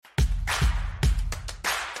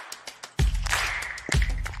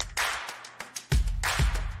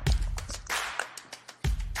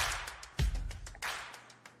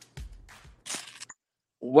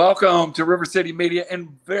Welcome to RiverCity Media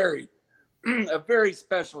and a very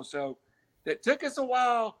special show that took us a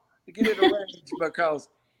while to get it arranged because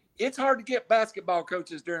it's hard to get basketball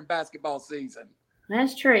coaches during basketball season.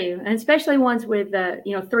 That's true. And especially ones with,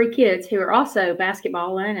 3 kids who are also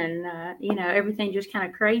basketballing and, everything just kind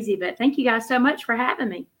of crazy. But thank you guys so much for having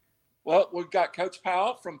me. Well, we've got Coach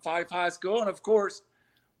Powell from Fyffe High School. And, of course,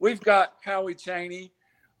 we've got Howie Chaney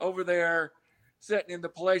over there sitting in the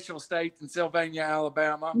palatial state in Sylvania,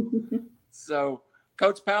 Alabama. So,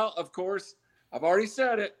 Coach Powell, of course, I've already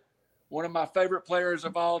said it, one of my favorite players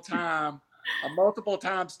of all time, a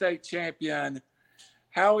multiple-time state champion.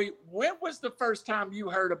 Howie, when was the first time you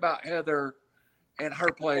heard about Heather and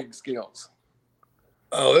her playing skills?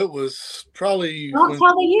 Oh, it was probably Don't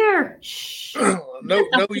tell the year. no,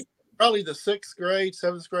 probably the 6th grade,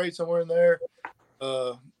 7th grade, somewhere in there.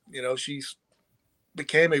 She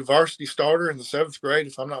became a varsity starter in the 7th grade,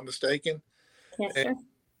 if I'm not mistaken. Yes, and,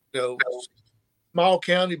 sir. Small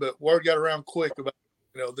county, but word got around quick about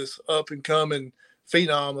this up and coming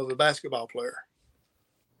phenom of a basketball player.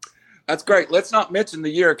 That's great. Let's not mention the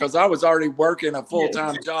year because I was already working a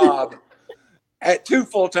full-time job at 2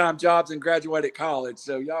 full-time jobs and graduated college.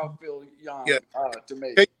 So y'all feel young to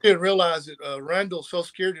me. You didn't realize that Randall's Social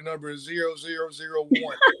Security number is 0001.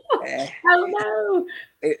 Oh,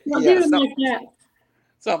 no.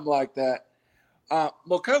 Something like that.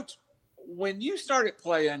 Well, Coach, when you started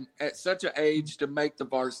playing at such an age to make the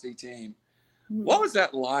varsity team, what was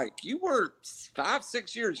that like? You were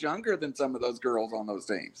 5-6 years younger than some of those girls on those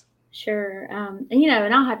teams. Sure.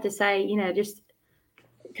 And I'll have to say, just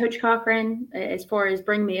Coach Cochran, as far as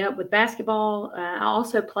bringing me up with basketball, I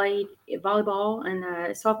also played volleyball and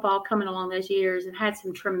softball coming along those years and had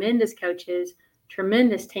some tremendous coaches,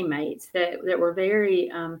 tremendous teammates that were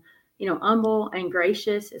very, humble and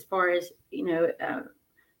gracious as far as,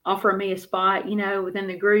 offering me a spot, within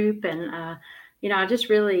the group. And, I just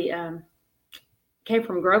really came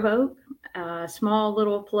from Grove Oak, a small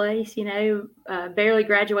little place, barely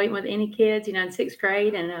graduating with any kids, in 6th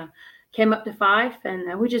grade, and came up to Fyffe,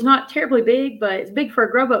 and which is not terribly big, but it's big for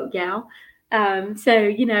a Grove Oak gal.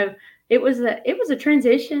 It was a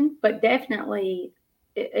transition, but definitely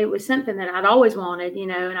it was something that I'd always wanted,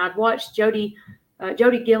 and I'd watched Jody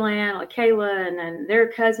Gillan, like Kayla, and their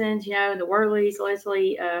cousins, the Worleys,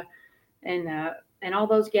 Leslie, and all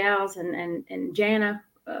those gals, and Jana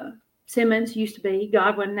Simmons used to be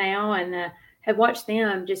Godwin now, and have watched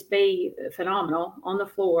them just be phenomenal on the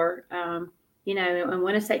floor, and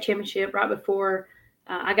win a state championship right before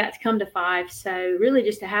I got to come to Fyffe. So really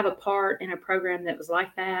just to have a part in a program that was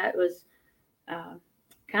like that was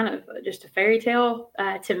kind of just a fairy tale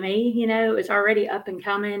to me. It was already up and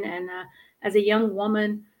coming. And as a young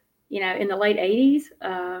woman, in the late 80s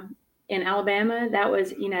in Alabama, that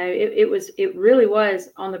was, it really was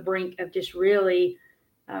on the brink of just really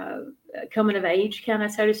coming of age, kind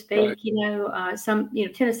of, so to speak. Right.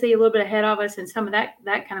 Tennessee a little bit ahead of us and some of that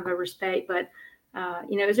kind of a respect, but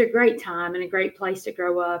it was a great time and a great place to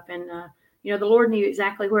grow up. And the Lord knew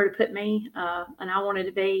exactly where to put me, and I wanted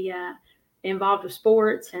to be involved with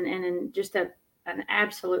sports and in just an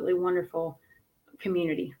absolutely wonderful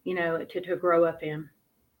community, to grow up in.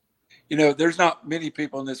 There's not many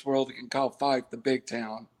people in this world that can call Fyffe the big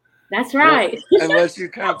town. That's right. Unless you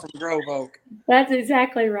come from Grove Oak. That's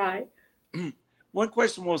exactly right. One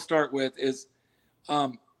question we'll start with is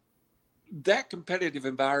that competitive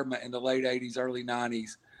environment in the late 80s, early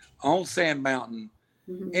 90s on Sand Mountain,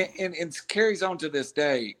 and carries on to this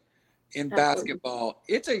day in basketball.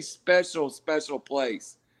 It's a special, special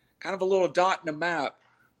place, kind of a little dot in the map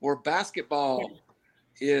where basketball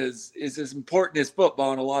is as important as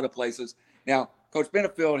football in a lot of places. Now, Coach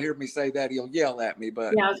Benefield heard me say that, he'll yell at me,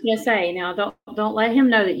 but I was going to say, now don't let him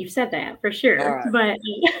know that you've said that for sure. Right. But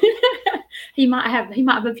he might have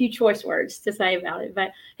a few choice words to say about it,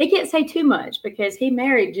 but he can't say too much because he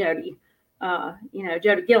married Jody,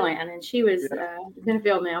 Jody Gillan, and she was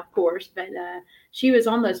Benefield now, of course, but she was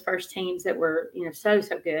on those first teams that were, so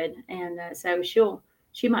good, and so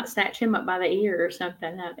she might snatch him up by the ear or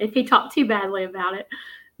something if he talked too badly about it,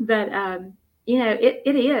 but.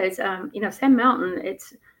 It is, Sand Mountain,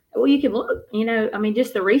 you can look,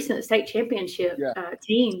 just the recent state championship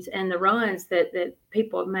teams and the runs that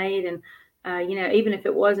people have made. And, even if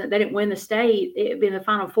it wasn't, they didn't win the state, it'd be in the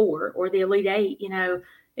Final Four or the Elite Eight,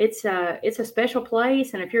 it's a special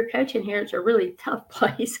place. And if you're coaching here, it's a really tough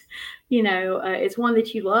place. It's one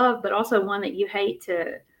that you love, but also one that you hate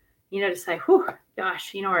to say, whew,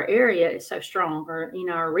 gosh, our area is so strong, or,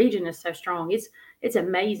 our region is so strong. It's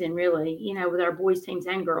amazing, really, with our boys teams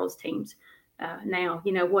and girls teams now,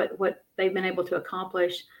 what they've been able to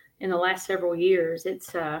accomplish in the last several years.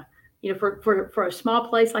 It's, for a small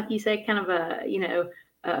place, like you said, kind of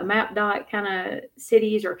a map dot kind of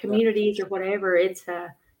cities or communities or whatever, it's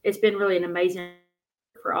been really an amazing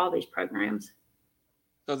for all these programs.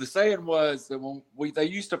 So the saying was that when they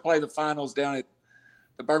used to play the finals down at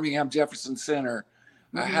the Birmingham Jefferson Center,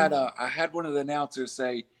 I had one of the announcers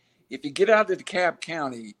say, if you get out of DeKalb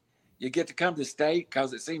County, you get to come to state,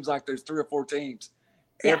 because it seems like there's 3 or 4 teams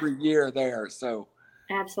every year there. So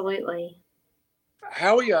absolutely.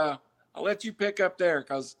 Howie, I'll let you pick up there,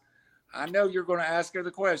 because I know you're going to ask her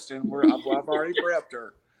the question. I've already prepped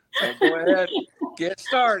her. So go ahead, get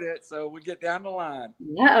started so we get down the line.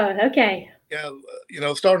 Okay. Yeah,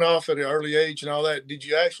 starting off at an early age and all that, did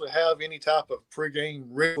you actually have any type of pregame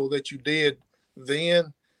ritual that you did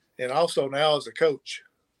then and also now as a coach?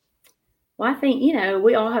 Well, I think,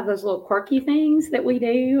 we all have those little quirky things that we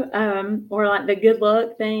do, or like the good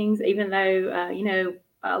luck things, even though,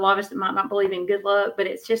 a lot of us might not believe in good luck, but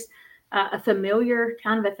it's just a familiar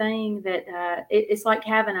kind of a thing that it's like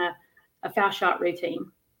having a foul shot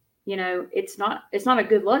routine. It's not a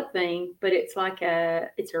good luck thing, but it's like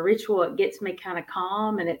it's a ritual. It gets me kind of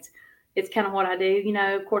calm, and it's kind of what I do.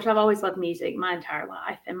 Of course, I've always loved music my entire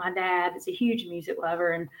life, and my dad is a huge music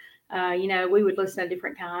lover, and we would listen to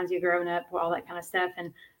different kinds growing up, all that kind of stuff,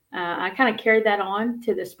 and I kind of carried that on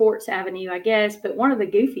to the sports avenue, I guess. But one of the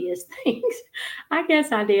goofiest things I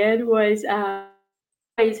guess I did was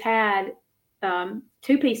always had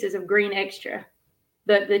 2 pieces of green extra,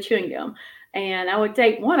 the chewing gum. And I would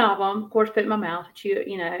take one of them, of course, put it in my mouth, chew.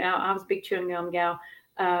 I was a big chewing gum gal.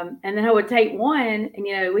 And then I would take one,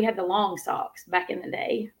 and, we had the long socks back in the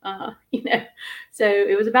day, So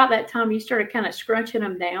it was about that time you started kind of scrunching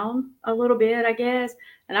them down a little bit, I guess.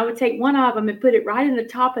 And I would take one of them and put it right in the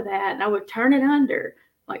top of that, and I would turn it under,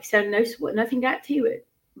 like so nothing got to it.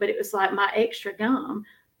 But it was like my extra gum.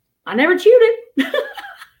 I never chewed it.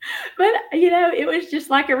 But, it was just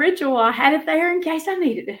like a ritual. I had it there in case I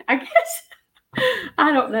needed it, I guess.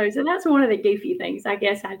 I don't know. So that's one of the goofy things I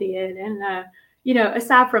guess I did. And,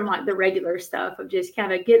 aside from like the regular stuff of just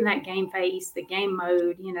kind of getting that game face, the game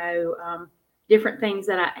mode, different things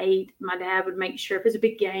that I ate. My dad would make sure if it's a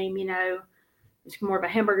big game, it's more of a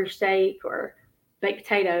hamburger steak or baked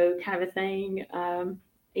potato kind of a thing, and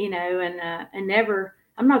never,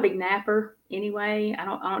 I'm not a big napper anyway. I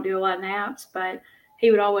don't do a lot of naps, but he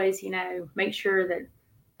would always, make sure that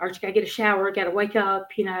Archie got to get a shower, got to wake up,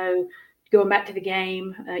 going back to the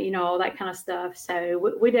game, all that kind of stuff.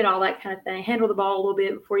 So we did all that kind of thing, handle the ball a little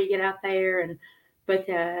bit before you get out there. But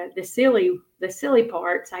the silly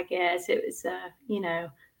parts, I guess, it was,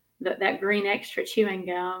 that green extra chewing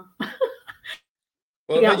gum.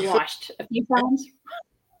 Well, got washed a few times.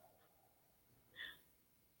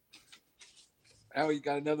 Howie, you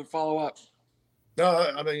got another follow-up?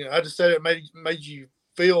 No, I mean, I just said it made you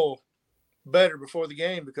feel better before the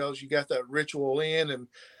game because you got that ritual in. And,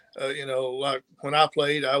 like when I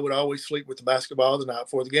played, I would always sleep with the basketball the night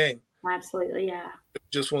before the game. Absolutely, yeah.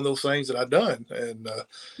 Just one of those things that I've done. And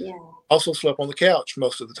also slept on the couch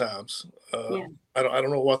most of the times. I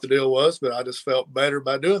don't know what the deal was, but I just felt better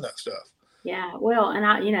by doing that stuff. Yeah, well, and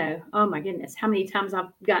I, oh my goodness, how many times I've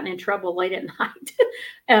gotten in trouble late at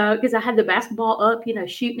night because I had the basketball up,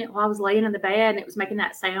 shooting it while I was laying in the bed, and it was making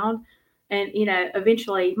that sound. And,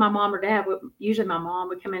 eventually my mom or dad usually my mom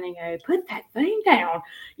would come in and go, put that thing down.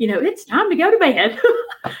 It's time to go to bed.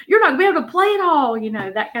 You're not going to be able to play at all,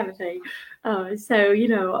 that kind of thing. So,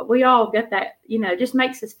 we all get that, just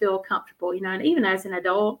makes us feel comfortable, and even as an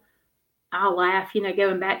adult, I'll laugh,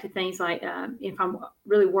 going back to things like if I'm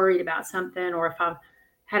really worried about something, or if I've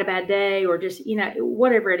had a bad day, or just,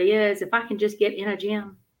 whatever it is, if I can just get in a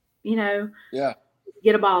gym,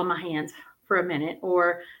 get a ball in my hands for a minute,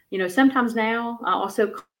 or, sometimes now I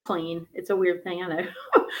also clean. It's a weird thing, I know,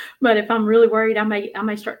 but if I'm really worried, I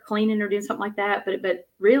may start cleaning or doing something like that. But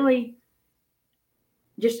really,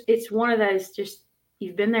 just it's one of those. Just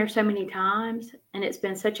you've been there so many times, and it's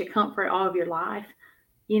been such a comfort all of your life.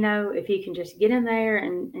 If you can just get in there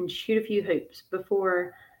and shoot a few hoops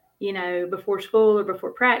before school or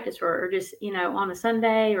before practice, or just on a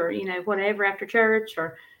Sunday, or whatever after church,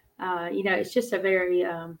 or it's just a very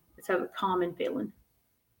it's a common feeling.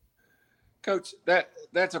 Coach,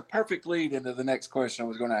 that's a perfect lead into the next question I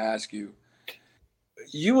was going to ask you.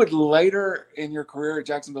 You would later in your career at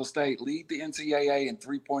Jacksonville State lead the NCAA in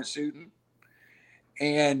 3-point shooting.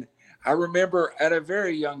 And I remember at a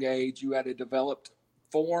very young age, you had a developed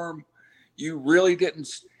form. You really didn't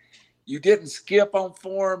skip on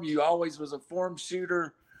form. You always was a form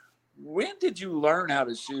shooter. When did you learn how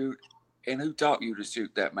to shoot, and who taught you to shoot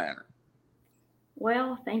that manner?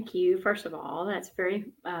 Well, thank you. First of all, that's very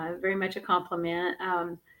much a compliment.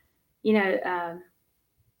 You know,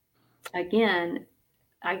 again,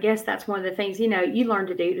 I guess that's one of the things, you learn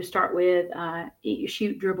to do to start with,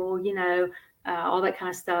 shoot, dribble, all that kind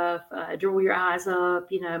of stuff, dribble your eyes up,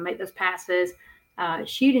 make those passes.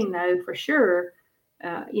 Shooting, though, for sure,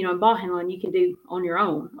 and ball handling you can do on your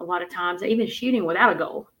own a lot of times, even shooting without a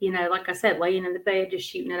goal, like I said, laying in the bed, just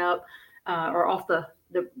shooting it up, or off the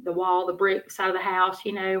wall, the brick side of the house,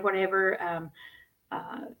 whatever,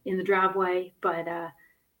 in the driveway. But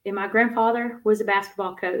and my grandfather was a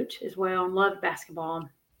basketball coach as well and loved basketball.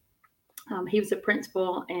 He was a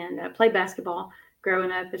principal and played basketball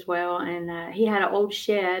growing up as well. And he had an old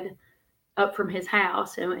shed up from his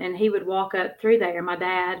house, and he would walk up through there. My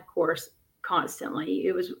dad, of course, constantly.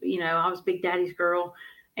 It was, I was Big Daddy's girl,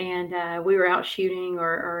 and we were out shooting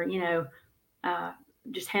or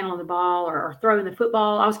just handling the ball or throwing the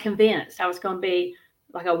football. I was convinced I was going to be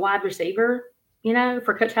like a wide receiver,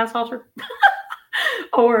 for Coach Househalter.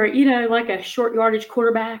 Or, like a short yardage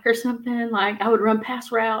quarterback or something. Like I would run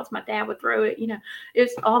pass routes. My dad would throw it,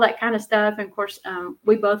 it's all that kind of stuff. And of course,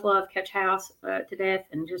 we both love Coach House to death.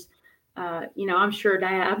 And just, I'm sure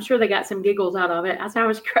they got some giggles out of it as I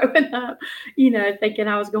was growing up, thinking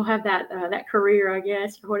I was going to have that career, I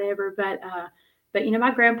guess, or whatever. But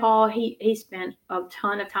my grandpa, he spent a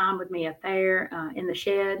ton of time with me up there in the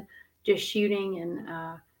shed, just shooting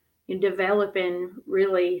and developing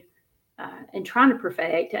really, and trying to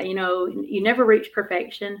perfect, you never reach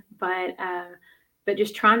perfection, but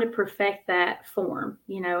just trying to perfect that form,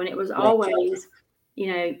 and it was always,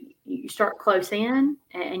 you start close in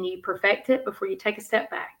and you perfect it before you take a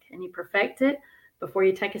step back, and you perfect it before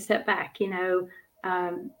you take a step back,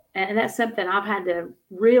 and that's something I've had to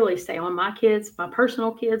really stay on my kids, my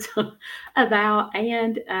personal kids about,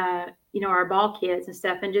 and, our ball kids and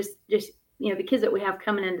stuff. And just, the kids that we have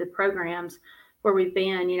coming into the programs where we've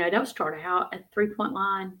been, don't start out at 3-point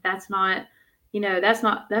line. That's not going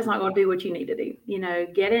to do what you need to do.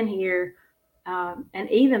 Get in here, and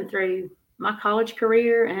even through my college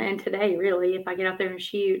career and today, really, if I get out there and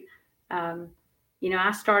shoot,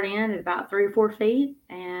 I start in at about 3 or 4 feet,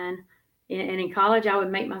 and in college I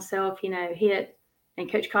would make myself, hit.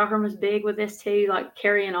 And Coach Cochran was big with this too, like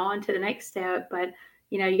carrying on to the next step. But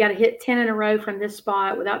you got to hit 10 in a row from this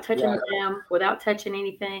spot without touching the rim, without touching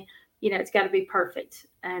anything. It's got to be perfect.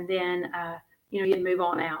 And then, you move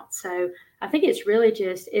on out. So I think it's really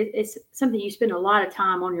just, it's something you spend a lot of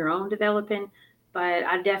time on your own developing. But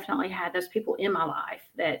I definitely had those people in my life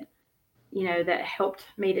that, that helped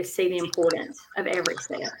me to see the importance of every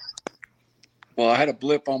step. Well, I had a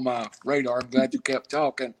blip on my radar. I'm glad you kept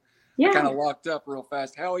talking. Yeah. I kind of locked up real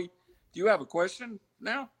fast. Howie, do you have a question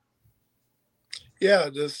now? Yeah,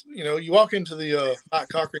 just, you walk into the Mike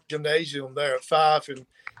Cochran Gymnasium there at Fyffe and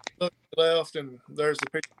look to the left, and there's the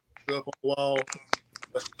picture up on the wall,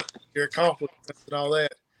 your accomplishments and all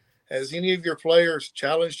that. Has any of your players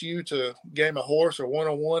challenged you to game a horse or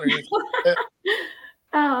one-on-one or anything like that?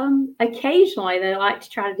 Occasionally they like to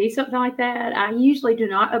try to do something like that. I usually do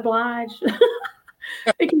not oblige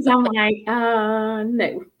because I'm like,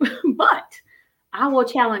 no, but I will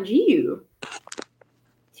challenge you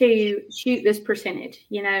to shoot this percentage,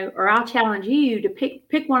 or I'll challenge you to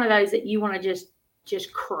pick one of those that you want to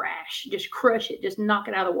just crush it, just knock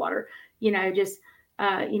it out of the water,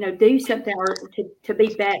 do something or to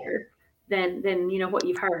be better than what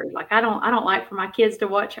you've heard. Like I don't like for my kids to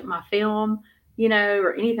watch my film,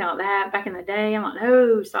 or anything like that. Back in the day, I'm like,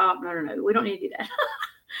 no, stop, no, we don't need to do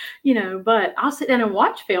that. But I'll sit down and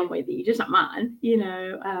watch film with you, just not mine,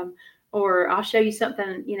 or I'll show you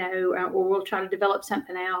something, or we'll try to develop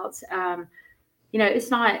something else. It's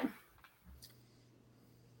not,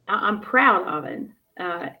 I'm proud of it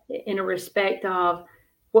in a respect of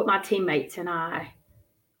what my teammates and I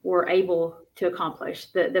were able to accomplish,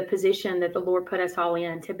 the position that the Lord put us all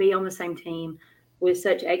in, to be on the same team with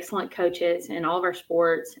such excellent coaches in all of our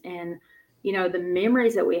sports, and, the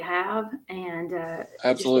memories that we have, and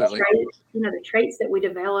absolutely, the traits that we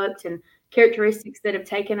developed and characteristics that have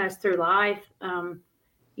taken us through life, and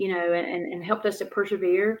helped us to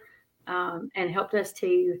persevere, and helped us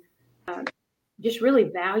to just really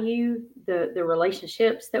value the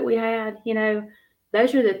relationships that we had.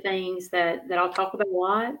 Those are the things that I'll talk about a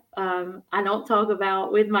lot. I don't talk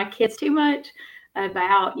about with my kids too much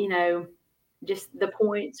about, just the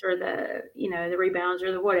points or the rebounds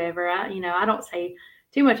or the whatever. I don't say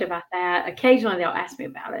too much about that. Occasionally they'll ask me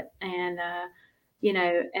about it. And, and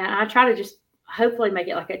I try to just hopefully make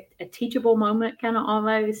it like a teachable moment, kind of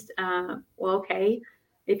almost. Okay,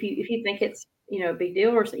 if you think it's, a big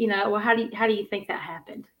deal, or, well, how do you think that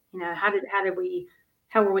happened?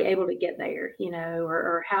 how were we able to get there,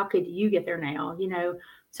 or how could you get there now,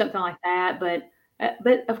 something like that. But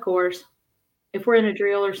of course, if we're in a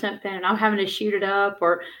drill or something and I'm having to shoot it up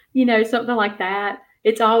or, something like that,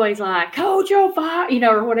 it's always like, Coach, you're fine,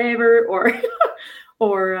 or whatever,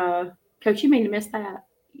 or Coach, you mean to miss that?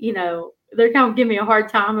 They're kind of giving me a hard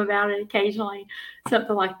time about it occasionally,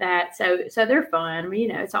 something like that. So they're fun. I mean,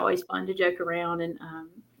 it's always fun to joke around and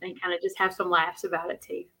kind of just have some laughs about it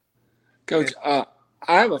too. Coach, I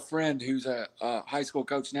have a friend who's a high school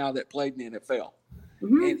coach now that played in the NFL.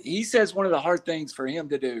 Mm-hmm. And he says one of the hard things for him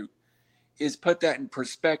to do is put that in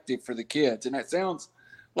perspective for the kids. And that sounds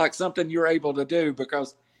like something you're able to do,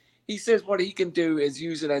 because he says what he can do is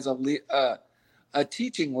use it as a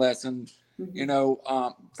teaching lesson,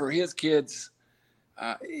 for his kids.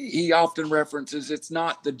 He often references, it's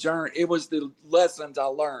not the journey, it was the lessons I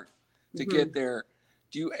learned to get there.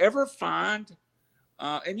 Do you ever find,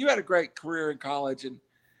 and you had a great career in college, and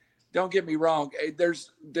don't get me wrong,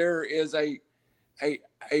 there is a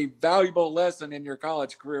valuable lesson in your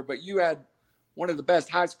college career, but you had one of the best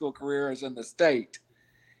high school careers in the state.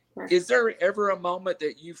 Right. Is there ever a moment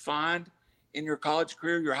that you find in your college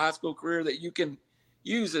career, your high school career, that you can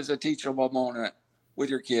use as a teachable moment with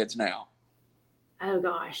your kids now? Oh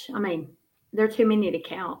gosh. I mean, there are too many to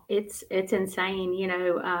count. It's insane.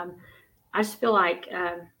 I just feel like,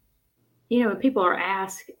 when people are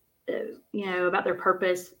asked, about their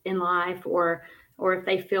purpose in life, or if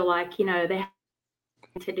they feel like, they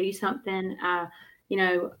have to do something,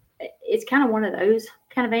 it's kind of one of those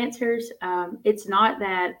kind of answers. It's not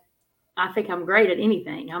that I think I'm great at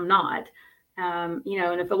anything. I'm not. And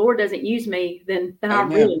if the Lord doesn't use me, then I'm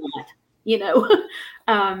really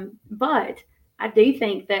not, but I do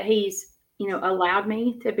think that he's, allowed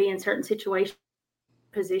me to be in certain situations,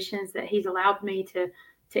 positions that he's allowed me to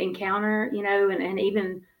encounter, and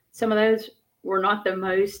even some of those were not the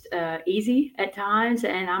most easy at times,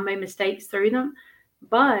 and I made mistakes through them.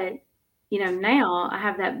 But, now I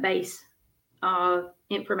have that base of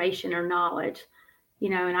information or knowledge,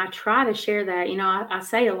 and I try to share that. I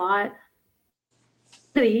say a lot.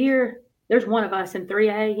 For the year, there's one of us in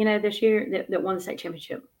 3A, this year that won the state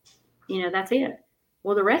championship. That's it.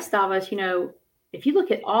 Well, the rest of us, if you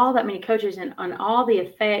look at all that many coaches and on all the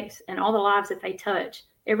effects and all the lives that they touch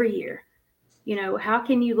every year, how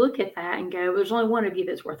can you look at that and go, there's only one of you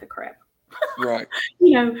that's worth a crap? Right.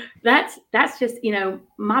 That's just,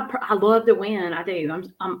 I love to win. I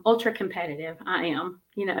do. I'm ultra competitive. I am,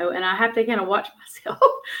 and I have to kind of watch myself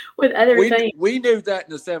with other things. We knew that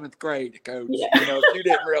in the 7th grade, Coach. Yeah. You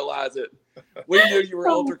didn't realize it. We knew you were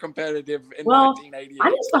ultra competitive in 1988. I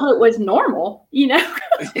just thought it was normal,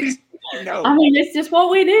 No. I mean, it's just what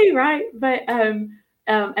we do, right? But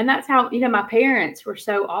and that's how, my parents were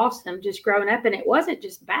so awesome just growing up. And it wasn't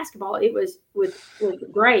just basketball. It was with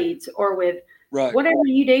grades or with whatever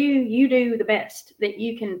you do the best that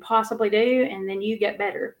you can possibly do. And then you get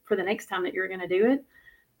better for the next time that you're going to do it.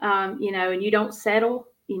 And you don't settle.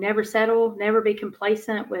 You never settle, never be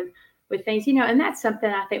complacent with things, and that's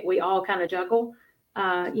something I think we all kind of juggle,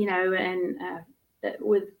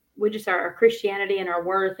 with just our Christianity and our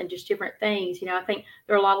worth and just different things. I think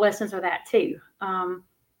there are a lot of lessons of that too.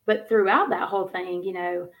 But throughout that whole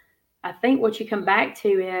thing, I think what you come back to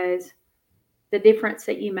is the difference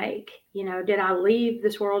that you make. Did I leave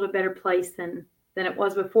this world a better place than it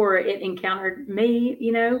was before it encountered me?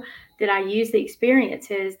 Did I use the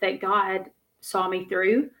experiences that God saw me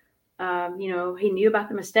through? He knew about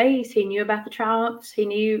the mistakes. He knew about the triumphs. He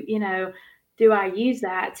knew, do I use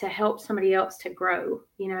that to help somebody else to grow,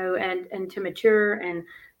 and to mature? And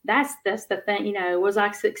that's the thing, was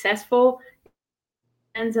I successful?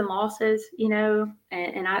 Wins and losses,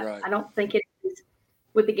 and I don't think it is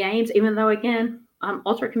with the games, even though, again, I'm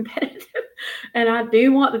ultra competitive and I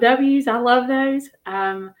do want the W's. I love those.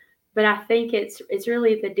 But I think it's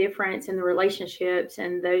really the difference in the relationships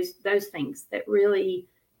and those things that really,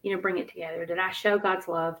 bring it together. Did I show God's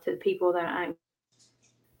love to the people that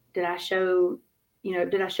did I show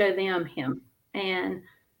them him? And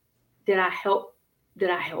did I help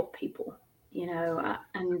people,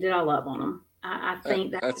 and did I love on them? I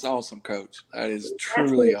think that's awesome, Coach. That is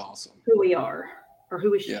truly awesome. Who we are, or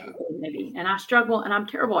who we should be, maybe. And I struggle and I'm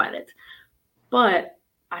terrible at it, but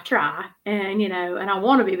I try, and, and I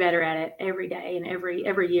want to be better at it every day and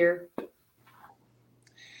every year.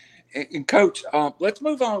 And Coach, let's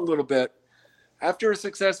move on a little bit. After a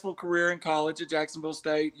successful career in college at Jacksonville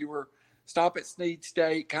State, you were stopped at Snead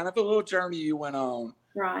State, kind of a little journey you went on.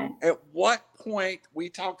 Right. At what point, we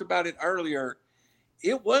talked about it earlier,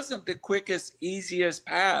 it wasn't the quickest, easiest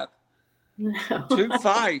path to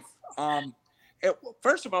Fyffe.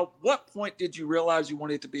 first of all, what point did you realize you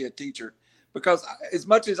wanted to be a teacher? Because as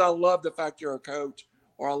much as I love the fact you're a coach,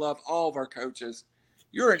 or I love all of our coaches,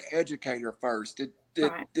 you're an educator first. Did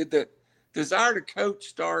the desire to coach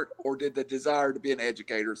start, or did the desire to be an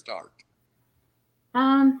educator start?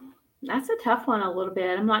 That's a tough one a little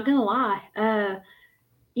bit. I'm not going to lie.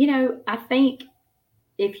 I think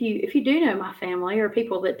if you do know my family, or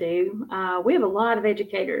people that do, we have a lot of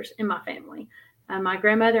educators in my family. My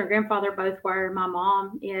grandmother and grandfather both were. My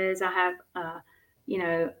mom is. I have,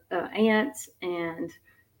 aunts and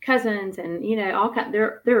cousins, and all kind.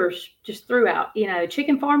 There's just throughout.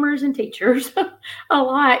 Chicken farmers and teachers, a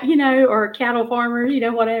lot. Or cattle farmers.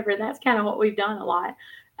 Whatever. That's kind of what we've done a lot.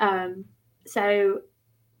 So,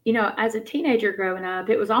 as a teenager growing up,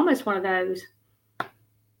 it was almost one of those.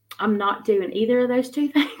 I'm not doing either of those two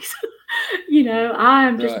things.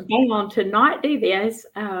 I'm just bound to not do this.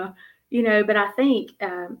 But I think,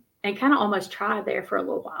 and kind of almost tried there for a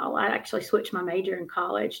little while. I actually switched my major in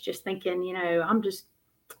college, just thinking,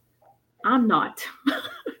 I'm not.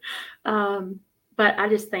 But I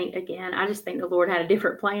just think the Lord had a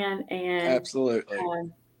different plan. And absolutely.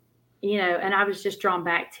 And I was just drawn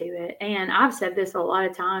back to it. And I've said this a lot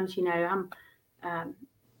of times,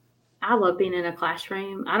 I love being in a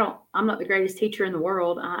classroom. I'm not the greatest teacher in the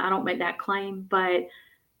world. I don't make that claim, but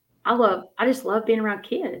I just love being around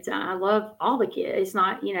kids. I love all the kids. It's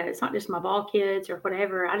not, it's not just my ball kids or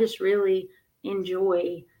whatever. I just really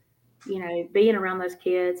enjoy, being around those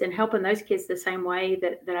kids and helping those kids the same way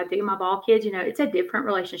that I do my ball kids. It's a different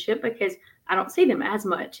relationship because I don't see them as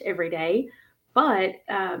much every day, but,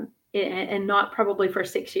 and not probably for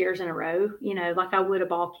 6 years in a row, like I would a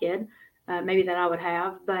ball kid, maybe that I would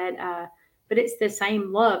have, but it's the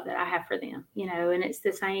same love that I have for them, and it's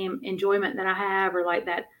the same enjoyment that I have, or like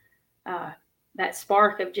that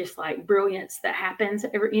spark of just like brilliance that happens,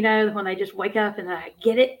 when they just wake up and I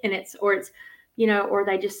get it, and or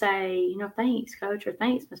they just say, thanks, coach, or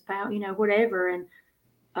thanks, Miss Powell, whatever. And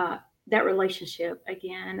that relationship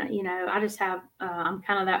again, I just have, I'm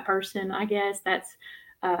kind of that person, I guess. That's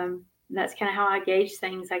kind of how I gauge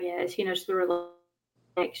things, I guess, just the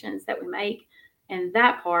connections that we make. And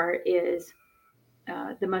that part is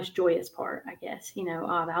the most joyous part, I guess.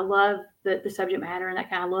 I love the subject matter, and that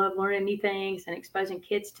kind of love learning new things and exposing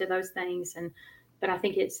kids to those things. But I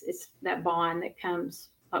think it's that bond that comes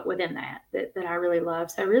up within that I really love.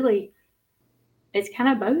 So really, it's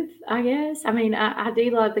kind of both, I guess. I mean, I do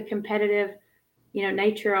love the competitive,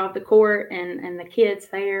 nature of the court and the kids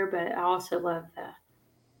there, but I also love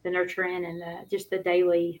the nurturing and just the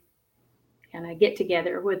daily kind of get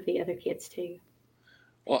together with the other kids too.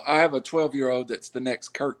 Well, I have a 12-year-old that's the next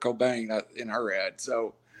Kurt Cobain in her head.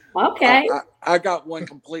 So okay, I got one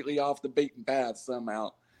completely off the beaten path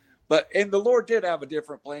somehow. And the Lord did have a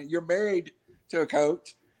different plan. You're married to a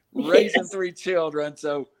coach, raising 3 children.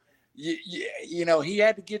 So, he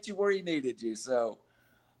had to get you where he needed you. So,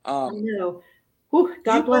 I know. Whew,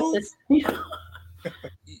 God bless us.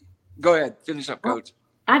 Go ahead. Finish up, Coach.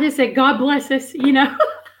 I just said, God bless us,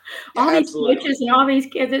 all these absolutely. coaches and all these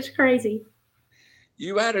kids. It's crazy.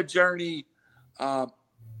 You had a journey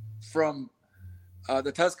from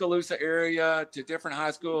the Tuscaloosa area to different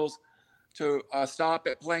high schools, to a stop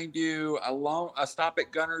at Plainview, a stop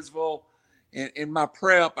at Gunnersville. In my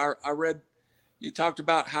prep, I read you talked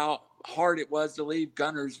about how hard it was to leave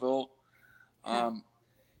Gunnersville.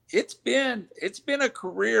 It's been a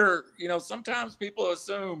career. Sometimes people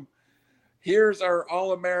assume here's our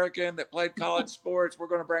All-American that played college sports. We're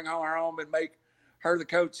going to bring her home and make her the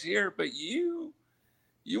coach here. But you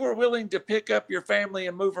were willing to pick up your family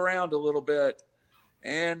and move around a little bit.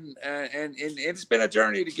 And it's been a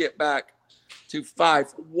journey to get back to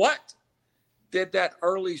Fyffe. What did that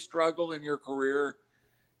early struggle in your career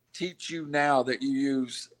teach you now that you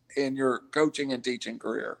use in your coaching and teaching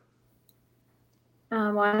career?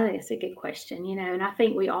 Well, I think it's a good question, and I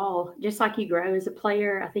think we all, just like you grow as a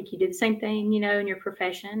player, I think you do the same thing, in your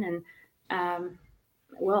profession and,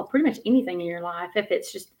 pretty much anything in your life. If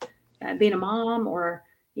it's just being a mom or,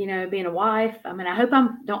 being a wife. I mean, I hope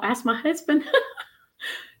don't ask my husband,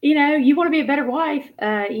 you want to be a better wife,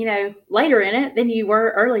 later in it than you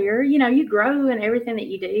were earlier. You grow in everything that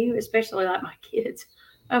you do, especially like my kids.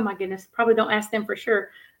 Oh my goodness. Probably don't ask them for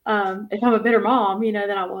sure. If I'm a better mom, than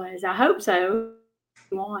I was. I hope so.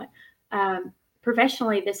 Want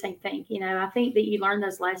professionally the same thing. I think that you learn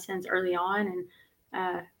those lessons early on,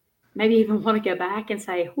 and maybe even want to go back and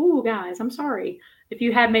say, "Oh, guys, I'm sorry if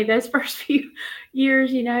you had me those first few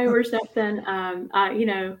years, or something."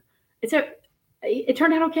 It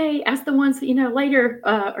turned out okay. Ask the ones later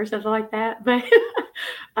or something like that. But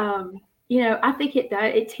I think it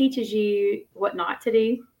does. It teaches you what not to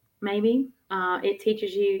do, maybe. It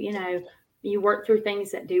teaches you, you work through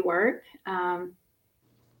things that do work.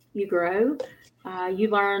 You grow. You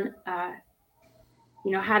learn,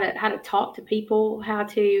 how to talk to people, how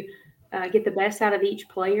to get the best out of each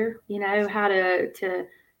player, how to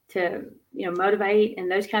motivate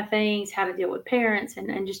and those kind of things, how to deal with parents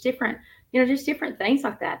and just different, just different things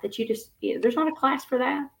like that there's not a class for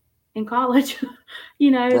that in college.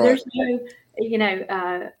 There's no,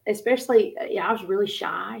 especially, I was really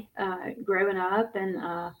shy growing up, and,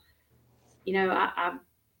 I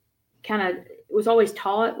kind of was always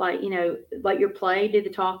taught, let your play do the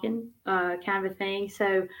talking kind of a thing.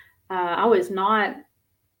 So I was not,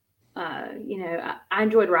 I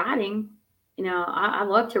enjoyed writing. I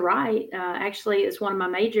love to write. Actually, it's one of my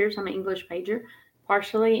majors. I'm an English major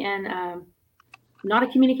partially, and not a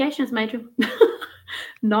communications major.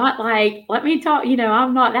 Not like, let me talk,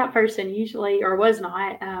 I'm not that person usually, or was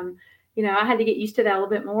not. I had to get used to that a little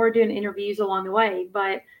bit more doing interviews along the way.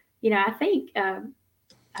 But, I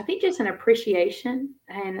think just an appreciation.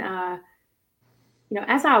 And,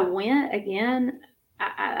 as I went again,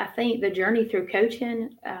 I think the journey through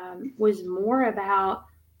coaching was more about,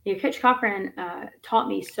 Coach Cochran taught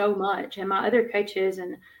me so much, and my other coaches,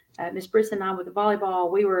 and Miss Briss and I with the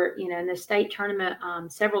volleyball, we were, in the state tournament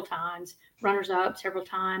several times, runners up several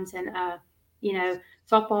times. And,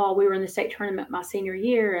 softball, we were in the state tournament my senior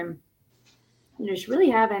year, and just really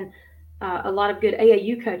having a lot of good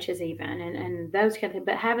AAU coaches even, and those kind of,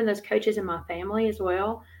 but having those coaches in my family as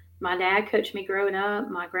well. My dad coached me growing up.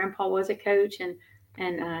 My grandpa was a coach and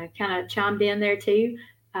kind of chimed in there too.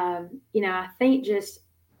 I think just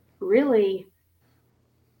really,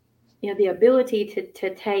 the ability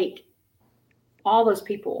to take all those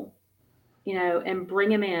people, and bring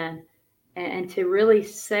them in and to really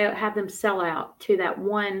have them sell out to that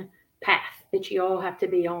one path that you all have to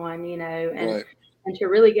be on, and, right. and to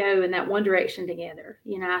really go in that one direction together.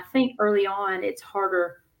 I think early on it's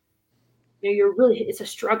harder, it's a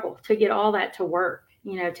struggle to get all that to work,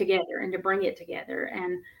 together and to bring it together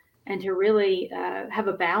and to really have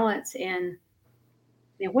a balance in,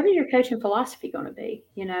 what is your coaching philosophy going to be,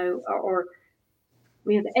 or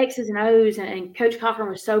the X's and O's, and Coach Cochran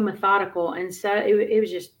was so methodical. And so it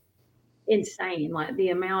was just insane. Like the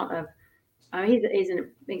amount of, he's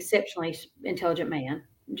an exceptionally intelligent man,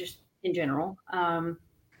 just in general.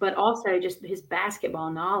 But also just his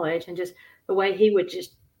basketball knowledge and just the way he would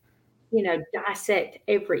just, dissect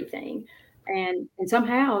everything and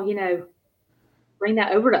somehow, bring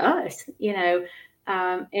that over to us, and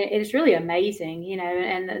it's really amazing,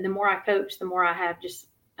 and the more I coach, the more I have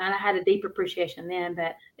and I had a deep appreciation then,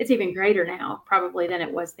 but it's even greater now probably than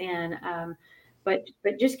it was then. But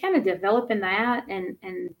just kind of developing that and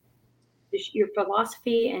just your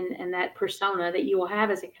philosophy and that persona that you will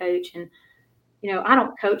have as a coach. And, I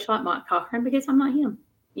don't coach like Mike Cochran because I'm not him,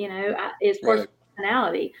 as far as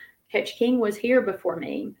personality. Coach King was here before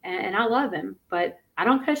me, and I love him, but I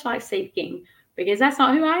don't coach like Steve King because that's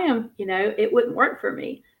not who I am. It wouldn't work for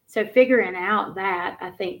me. So figuring out that,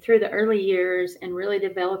 I think, through the early years and really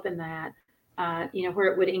developing that, where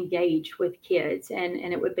it would engage with kids and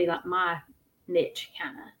it would be like my niche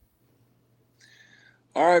kind of.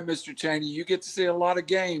 All right, Mr. Chaney, you get to see a lot of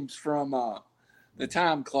games from the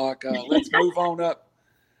time clock. Let's move on up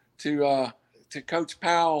to Coach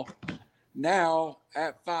Powell now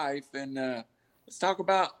at Fyffe, and let's talk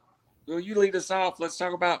about. Well, you lead us off. Let's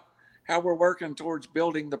talk about how we're working towards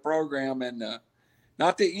building the program, and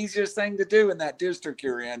not the easiest thing to do in that district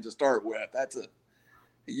you're in to start with. That's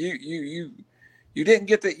you didn't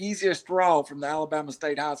get the easiest draw from the Alabama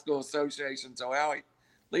State High School Association. So Howie,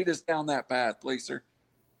 lead us down that path, please, sir.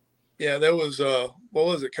 Yeah, there was what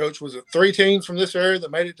was it, Coach? Was it 3 teams from this area that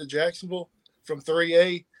made it to Jacksonville from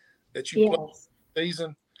 3A that you played this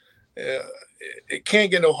season? It can't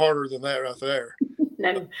get no harder than that right there.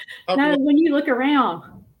 No, when you look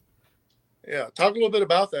around. Yeah, talk a little bit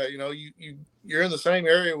about that. You're in the same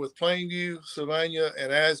area with Plainview, Sylvania,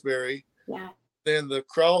 and Asbury. Yeah. Then the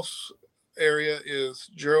cross area is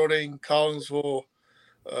Geraldine, Collinsville.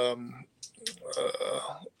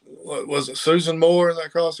 What was it, Susan Moore in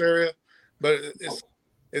that cross area? But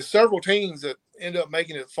it's several teams that end up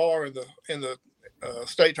making it far in the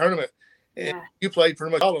state tournament. And you played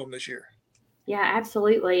pretty much all of them this year. Yeah,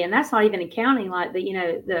 absolutely. And that's not even accounting like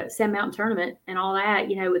the Sand Mountain tournament and all that,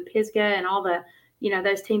 with Pisgah and all the,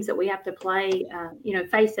 those teams that we have to play,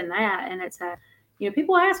 facing that. And it's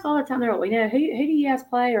people ask all the time, they're like, who do you guys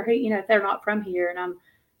play, or who, if they're not from here. And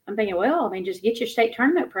I'm thinking, well, just get your state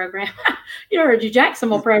tournament program, or your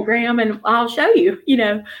Jacksonville program, and I'll show you,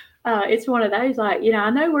 it's one of those, like, I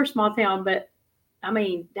know we're a small town, but I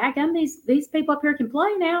mean, dadgum, these people up here can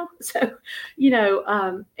play now. So,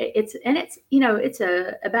 it's it's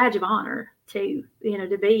a badge of honor to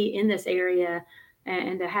be in this area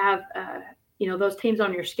and to have, those teams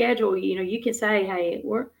on your schedule. You can say, hey,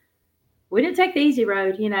 we didn't take the easy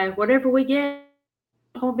road. Whatever we get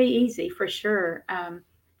won't be easy for sure. And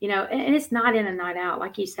it's not in a night out,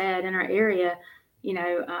 like you said, in our area.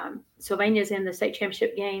 Sylvania's in the state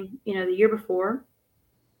championship game, the year before.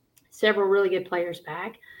 Several really good players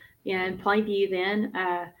back. And Plainview then,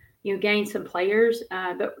 gained some players,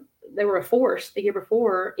 but they were a force the year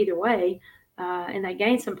before either way. And they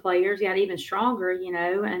gained some players, got even stronger,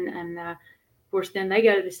 and of course, then they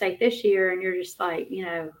go to the state this year, and you're just like,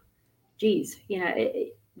 geez,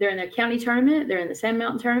 they're in the county tournament, they're in the Sand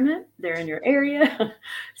Mountain tournament, they're in your area.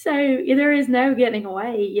 So there is no getting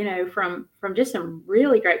away, from just some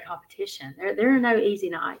really great competition. There are no easy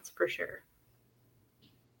nights for sure.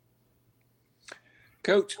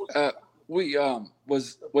 Coach,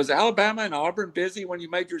 was Alabama and Auburn busy when you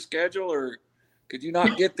made your schedule, or could you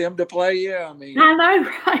not get them to play you? I mean, I know,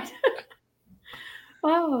 right?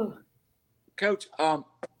 Oh, Coach,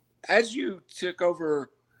 as you took over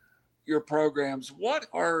your programs, what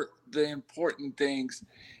are the important things?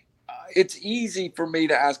 It's easy for me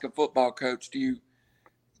to ask a football coach. Do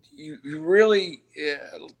you really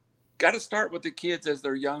got to start with the kids as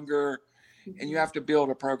they're younger? And you have to build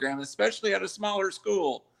a program, especially at a smaller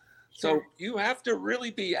school. Sure. So you have to really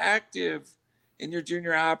be active in your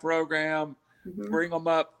junior high program, bring them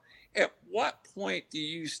up. At what point do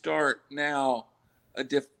you start now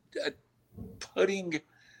putting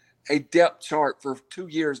a depth chart for 2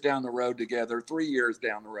 years down the road together, 3 years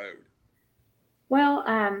down the road? Well,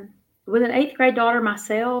 with an 8th grade daughter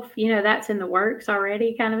myself, that's in the works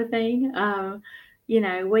already, kind of a thing.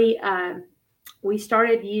 We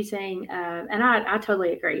started using, and I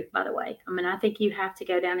totally agree, by the way. I mean, I think you have to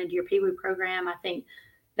go down into your Pee Wee program. I think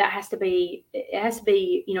it has to be,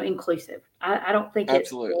 inclusive. I don't think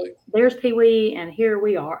absolutely there's Pee Wee and here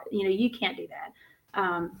we are. You can't do that.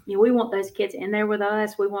 We want those kids in there with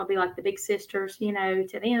us. We want to be like the big sisters, to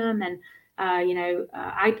them. And, I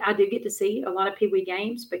do get to see a lot of Pee Wee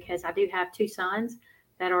games because I do have 2 sons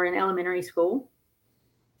that are in elementary school.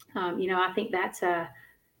 I think that's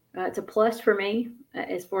it's a plus for me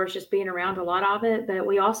as far as just being around a lot of it. But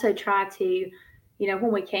we also try to,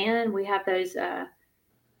 when we can, we have those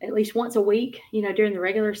at least once a week, during the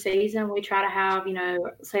regular season. We try to have,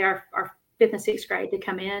 say our 5th and 6th grade to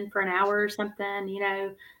come in for an hour or something,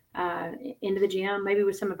 into the gym, maybe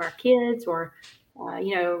with some of our kids or,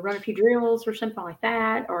 run a few drills or something like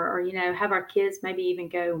that. Or have our kids maybe even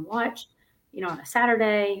go and watch, on a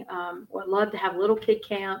Saturday. Would love to have little kid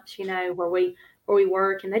camps, where we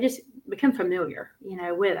work and they just become familiar,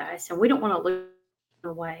 with us. And we don't want to lose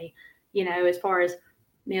them away, as far as,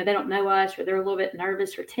 they don't know us or they're a little bit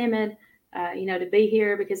nervous or timid, to be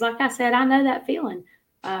here. Because like I said, I know that feeling.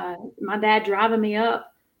 My dad driving me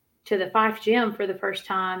up to the Fyffe gym for the first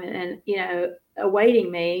time and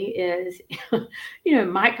awaiting me is,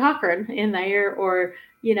 Mike Cochran in there or,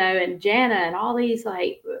 and Jana and all these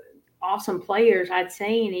like awesome players I'd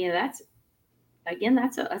seen. That's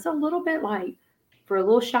a little bit like, for a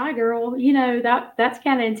little shy girl, that's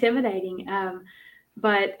kind of intimidating.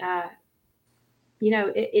 But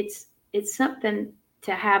it's something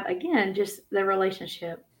to have, again, just the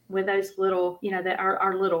relationship with those little, that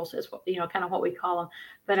our littles is what, kind of what we call them,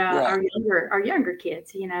 but right. our younger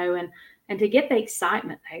kids, and to get the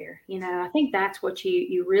excitement there, I think that's what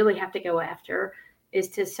you really have to go after, is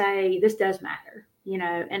to say, this does matter,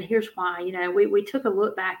 and here's why. We took a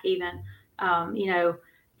look back even,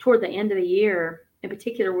 toward the end of the year, in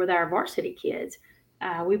particular with our varsity kids.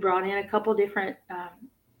 We brought in a couple different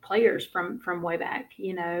players from way back.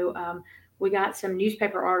 We got some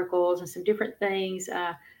newspaper articles and some different things,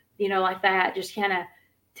 like that, just kind of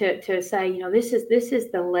to say, this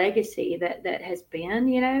is the legacy that has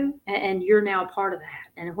been, and you're now a part of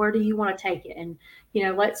that. And where do you want to take it? And,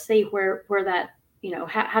 let's see where that,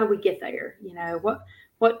 how do we get there? What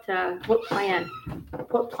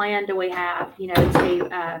plan do we have,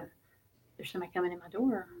 to, there's somebody coming in my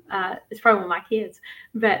door. It's probably one of my kids,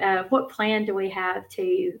 but what plan do we have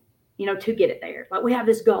to, to get it there? Like we have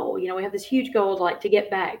this goal, we have this huge goal, like to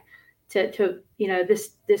get back to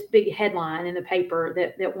this big headline in the paper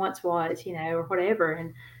that once was, or whatever.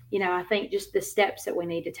 And, I think just the steps that we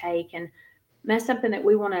need to take, and that's something that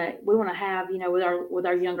we want to have, with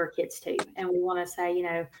our younger kids too. And we want to say,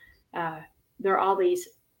 there are all these,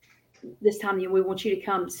 this time, we want you to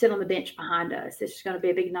come sit on the bench behind us. This is going to be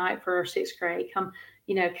a big night for our 6th grade. Come,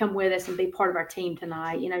 come with us and be part of our team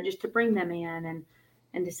tonight, just to bring them in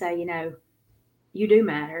and to say, you do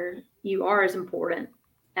matter. You are as important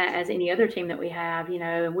as any other team that we have,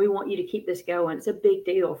 and we want you to keep this going. It's a big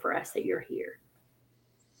deal for us that you're here.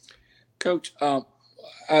 Coach,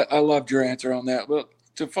 I loved your answer on that. Well,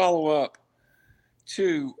 to follow up,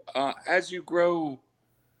 too, as you grow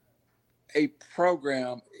a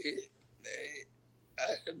program,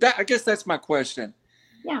 I guess that's my question.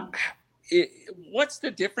 Yeah. What's the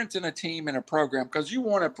difference in a team and a program? Because you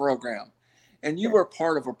want a program, and you were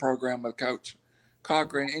part of a program with Coach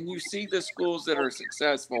Cochran, and you see the schools that are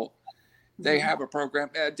successful, they have a program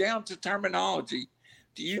down to terminology.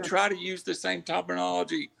 Do you try to use the same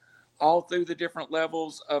terminology all through the different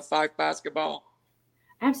levels of Fyffe basketball?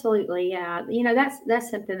 Absolutely. Yeah.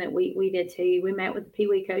 That's something that we did too. We met with the Pee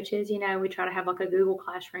Wee coaches, we try to have like a Google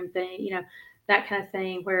Classroom thing, that kind of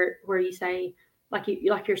thing where you say, like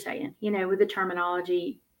you're saying, with the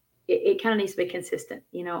terminology, it kind of needs to be consistent,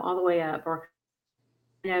 all the way up, or,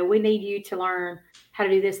 we need you to learn how to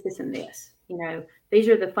do this, this, and this, these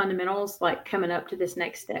are the fundamentals, like coming up to this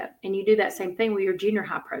next step. And you do that same thing with your junior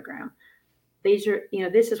high program. These are,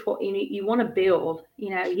 this is what you want to build,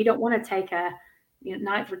 you don't want to take a,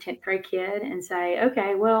 9th or 10th grade kid and say,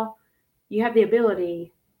 okay, well, you have the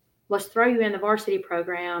ability, let's throw you in the varsity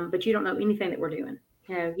program, but you don't know anything that we're doing.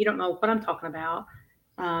 You don't know what I'm talking about.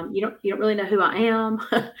 You don't really know who I am,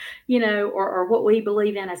 or what we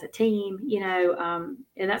believe in as a team,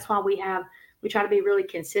 and that's why we try to be really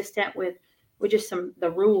consistent with just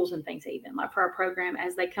the rules and things, even like for our program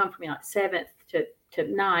as they come from, 7th to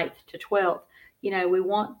 9th to 12th, we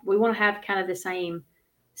want to have kind of the same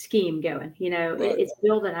scheme going, Right. It's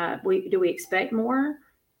building up. Do we expect more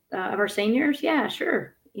of our seniors? Yeah,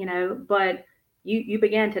 sure. But you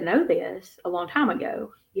began to know this a long time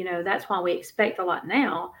ago. That's why we expect a lot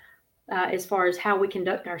now, as far as how we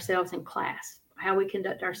conduct ourselves in class, how we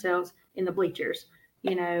conduct ourselves in the bleachers,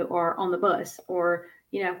 or on the bus, or,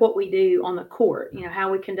 what we do on the court, how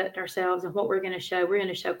we conduct ourselves and what we're going to show. We're going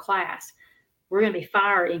to show class. We're going to be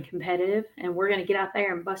fiery and competitive, and we're going to get out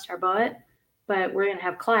there and bust our butt, but we're going to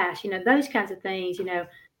have class, those kinds of things,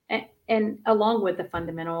 and along with the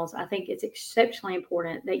fundamentals, I think it's exceptionally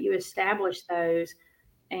important that you establish those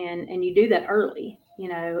and you do that early,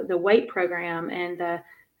 the weight program and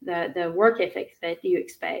the work ethic that you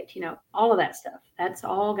expect, all of that stuff, that's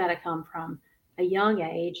all got to come from a young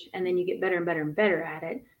age. And then you get better and better and better at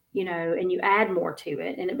it, and you add more to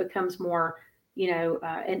it, and it becomes more,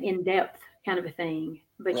 an in-depth kind of a thing,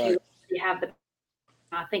 but Right. you have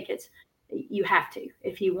I think you have to,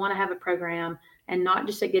 if you want to have a program and not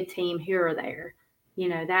just a good team here or there,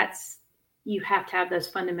 you have to have those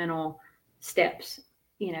fundamental steps,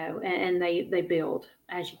 and they build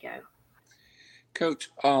as you go. Coach,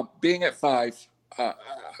 being at Fyffe,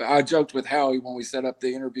 I joked with Howie when we set up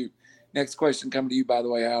the interview. Next question coming to you, by the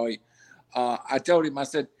way, Howie. I told him, I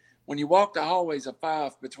said, when you walk the hallways of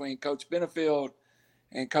Fyffe between Coach Benefield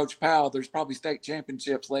and Coach Powell, there's probably state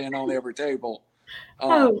championships laying on every table.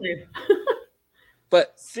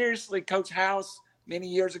 But seriously, Coach House many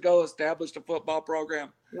years ago established a football program.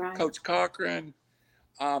 Right. Coach Cochran,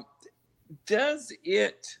 does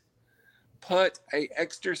it put a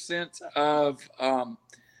extra sense of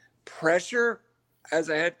pressure as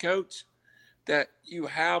a head coach that you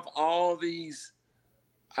have all these?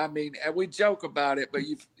 I mean, and we joke about it, but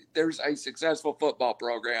there's a successful football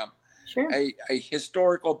program, Sure. a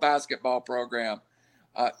historical basketball program.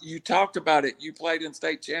 You talked about it. You played in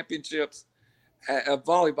state championships of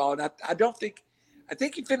volleyball, and I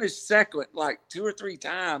think you finished second like 2 or 3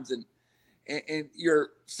 times, and your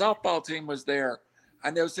softball team was there.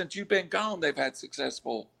 I know since you've been gone, they've had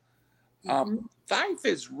successful. Fyffe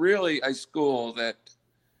is really a school that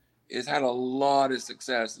has had a lot of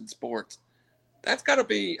success in sports. That's got to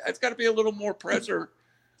be a little more pressure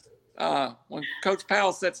when Coach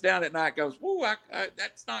Powell sits down at night, goes, "Whoa,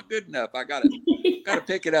 that's not good enough. I got to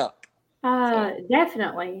pick it up."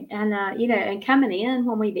 Definitely. And, and coming in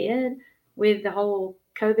when we did with the whole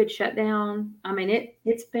COVID shutdown, I mean, it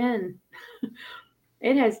has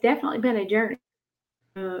definitely been a journey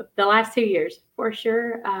the last 2 years for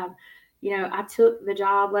sure. I took the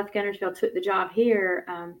job, left Guntersville, took the job here.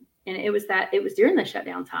 And it was during the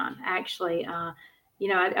shutdown time, actually. I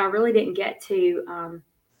really didn't get to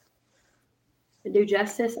do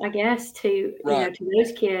justice, I guess, to, Right. To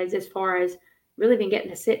those kids as far as really even getting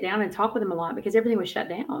to sit down and talk with them a lot, because everything was shut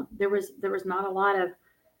down. There was not a lot of,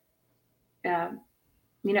 and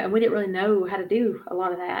we didn't really know how to do a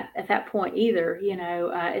lot of that at that point either,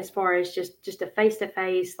 as far as just a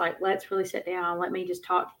face-to-face, like, let's really sit down, let me just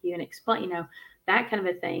talk to you and explain, that kind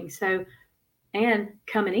of a thing. So And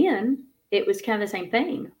coming in, it was kind of the same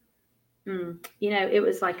thing. It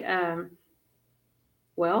was like,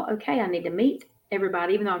 well, okay, I need to meet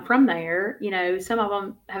everybody, even though I'm from there. Some of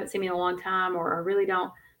them haven't seen me in a long time, or I really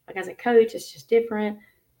don't, like as a coach, it's just different.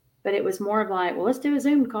 But it was more of like, well, let's do a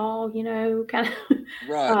Zoom call, kind of.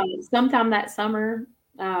 Right. Sometime that summer,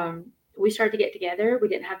 we started to get together. We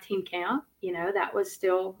didn't have team count, that was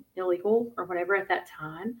still illegal or whatever at that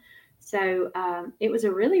time. So it was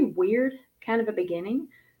a really weird kind of a beginning.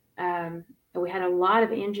 We had a lot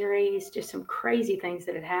of injuries, just some crazy things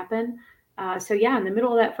that had happened. In the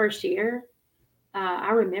middle of that first year,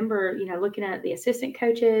 I remember, looking at the assistant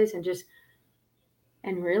coaches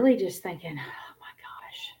and really just thinking, oh my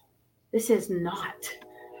gosh, this is not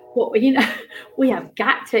what, we have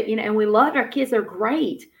got to, and we loved our kids. They're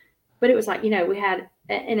great. But it was like, we had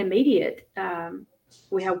an immediate,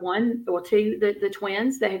 we had one or two, the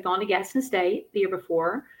twins that had gone to Gaston State the year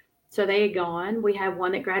before. So they had gone. We had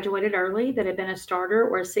one that graduated early that had been a starter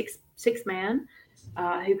or a six man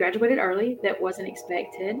who graduated early that wasn't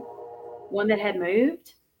expected. One that had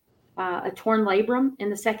moved, a torn labrum in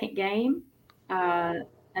the second game.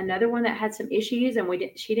 Another one that had some issues and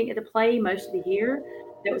she didn't get to play most of the year.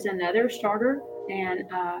 That was another starter and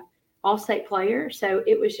all-state player. So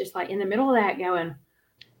it was just like in the middle of that going,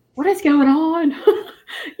 what is going on?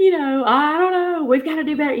 I don't know. We've got to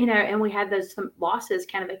do better, and we had some losses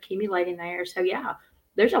kind of accumulating there. So yeah,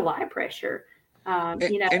 there's a lot of pressure. And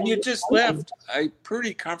you just left a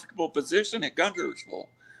pretty comfortable position at Guntersville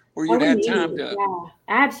where you'd had time to. Yeah,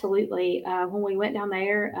 absolutely. When we went down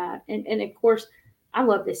there, and of course, I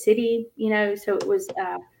love the city, so it was,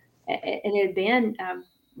 and it had been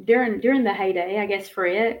during the heyday, I guess, for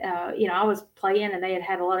it. I was playing and they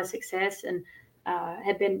had a lot of success and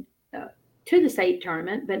had been to the state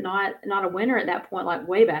tournament, but not a winner at that point, like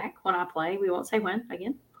way back when I played. We won't say when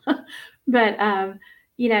again. But,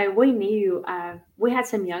 we knew we had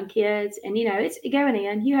some young kids and, it's going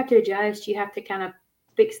in, you have to adjust. You have to kind of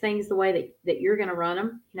fix things the way that you're going to run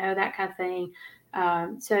them, that kind of thing.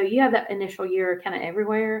 So you have that initial year kind of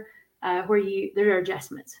everywhere where there are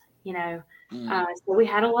adjustments, So we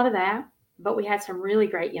had a lot of that, but we had some really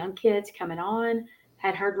great young kids coming on.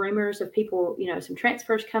 Had heard rumors of people, some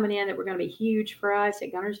transfers coming in that were going to be huge for us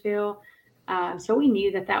at Guntersville. So we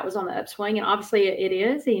knew that was on the upswing, and obviously it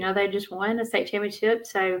is. They just won a state championship,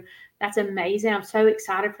 so that's amazing. I'm so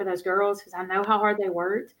excited for those girls because I know how hard they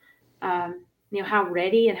worked. How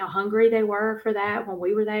ready and how hungry they were for that when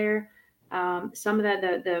we were there. Some of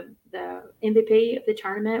the MVP of the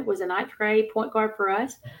tournament was a 9th grade point guard for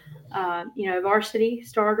us. Varsity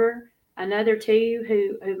starter. Another two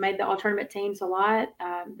who made the all tournament teams a lot.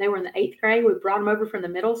 They were in the 8th grade. We brought them over from the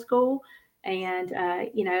middle school and,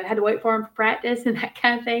 had to wait for them for practice and that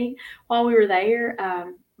kind of thing while we were there.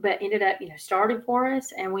 But ended up, starting for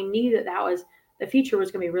us. And we knew that was the future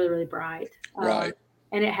was going to be really, really bright. Right.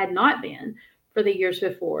 And it had not been for the years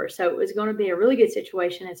before. So it was going to be a really good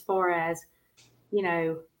situation as far as,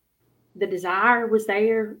 the desire was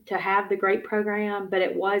there to have the great program, but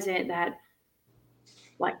it wasn't that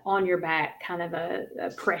like on your back kind of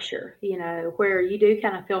a pressure, where you do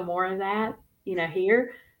kind of feel more of that,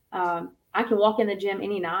 here. I can walk in the gym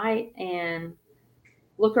any night and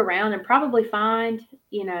look around and probably find,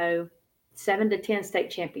 7 to 10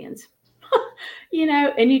 state champions,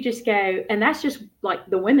 and you just go, and that's just like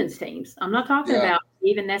the women's teams. I'm not talking about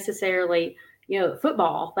even necessarily,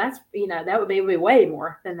 football. That's, that would be way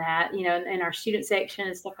more than that, in our student section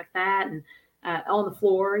and stuff like that. And on the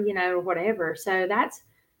floor, or whatever. So that's,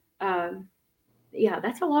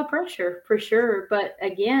 that's a lot of pressure for sure. But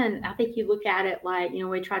again, I think you look at it like,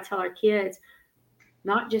 we try to tell our kids,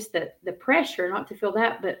 not just the pressure, not to feel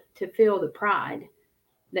that, but to feel the pride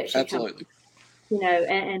that should Absolutely. come,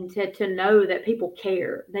 and to know that people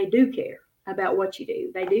care. They do care about what you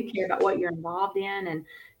do. They do care about what you're involved in and,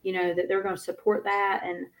 that they're going to support that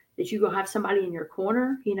and that you're going to have somebody in your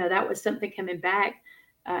corner. That was something coming back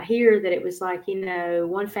here that it was like,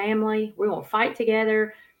 one family, we're going to fight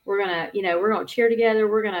together. We're going to, we're going to cheer together.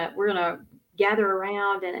 We're going to gather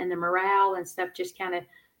around and the morale and stuff just kind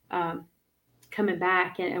of coming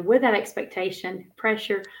back and with that expectation,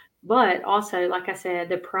 pressure, but also, like I said,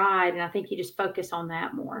 the pride. And I think you just focus on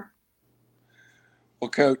that more. Well,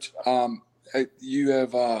 Coach,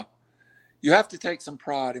 you have to take some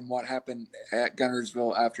pride in what happened at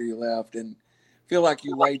Guntersville after you left and feel like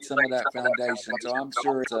you laid some of that foundation. So I'm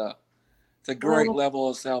sure it's a great level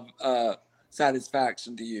of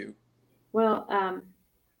satisfaction to you. Well,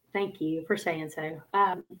 thank you for saying so.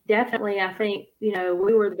 Definitely, I think, we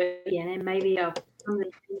were the beginning, maybe some of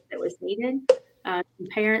the things that was needed.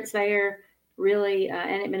 Parents there, really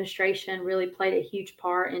and administration really played a huge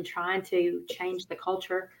part in trying to change the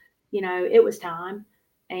culture. It was time.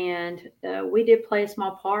 And we did play a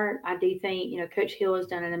small part. I do think, Coach Hill has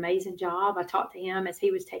done an amazing job. I talked to him as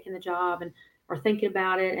he was taking the job or thinking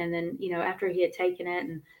about it. And then, after he had taken it,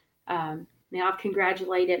 and, I've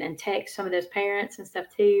congratulated and text some of those parents and stuff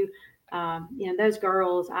too. Those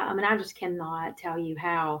girls, I just cannot tell you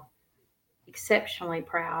how exceptionally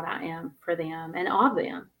proud I am for them and of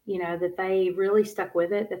them, that they really stuck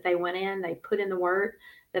with it, that they went in, they put in the work,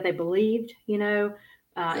 that they believed, in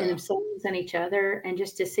themselves and each other. And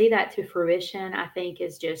just to see that to fruition, I think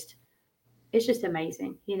it's just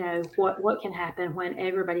amazing, what can happen when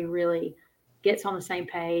everybody really gets on the same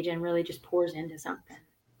page and really just pours into something.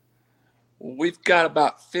 We've got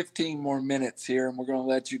about 15 more minutes here, and we're going to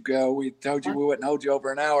let you go. We told you we wouldn't hold you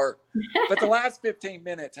over an hour. But the last 15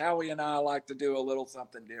 minutes, Howie and I like to do a little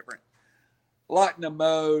something different. Lighten the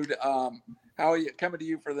mode. Howie, coming to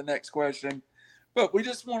you for the next question. But we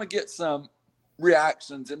just want to get some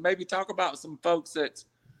reactions and maybe talk about some folks that's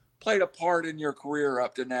played a part in your career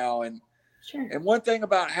up to now. And sure. And one thing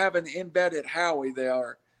about having embedded Howie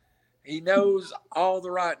there, he knows all the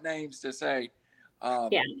right names to say.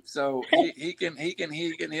 So he can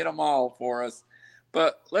hit them all for us.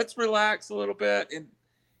 But let's relax a little bit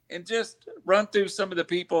and just run through some of the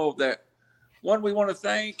people that we want to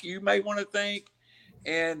thank, you may want to thank.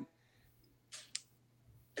 And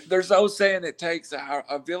there's those saying it takes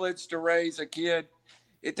a village to raise a kid.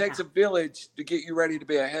 It takes a village to get you ready to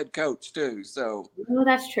be a head coach too. So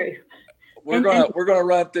that's true. We're gonna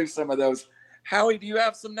run through some of those. Howie, do you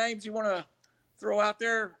have some names you want to throw out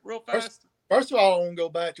there real fast? First of all, I want to go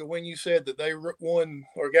back to when you said that they won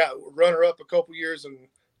or got runner-up a couple years in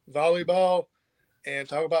volleyball, and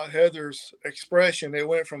talk about Heather's expression. It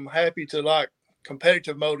went from happy to like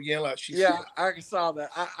competitive mode again, like she said. I saw that.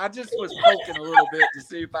 I just was poking a little bit to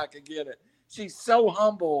see if I could get it. She's so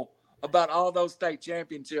humble about all those state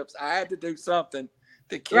championships. I had to do something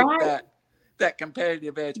to kick that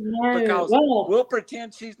competitive edge because we'll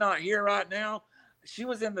pretend she's not here right now. She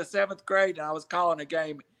was in the 7th grade and I was calling a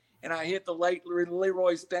game. And I hit the late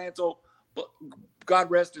Leroy Stansel,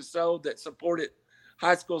 God rest his soul, that supported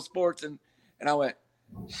high school sports. And I went,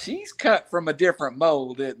 she's cut from a different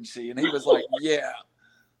mold, isn't she? And he was like, yeah.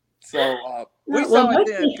 So we saw it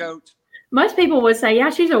then, Coach. Most people would say,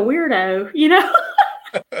 yeah, she's a weirdo,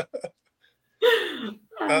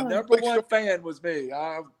 Number one fan was me.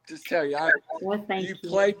 I'll just tell you, you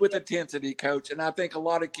played with intensity, Coach. And I think a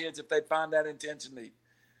lot of kids, if they find that intensity,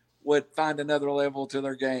 would find another level to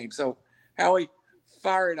their game. So, Howie,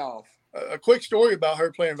 fire it off. A quick story about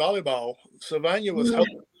her playing volleyball. Sylvania was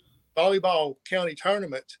hosting a volleyball county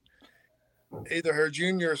tournament either her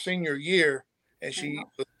junior or senior year, and she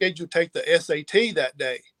was scheduled to take the SAT that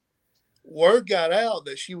day. Word got out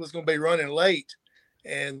that she was going to be running late,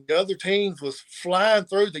 and the other teams was flying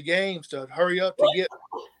through the games to hurry up to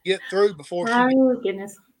get through before she. Oh,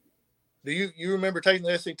 goodness. Do you remember taking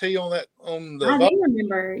the SAT on that? I do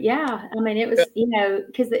remember. Yeah. I mean, it was,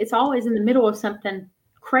 because it's always in the middle of something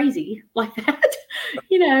crazy like that,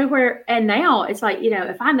 and now it's like,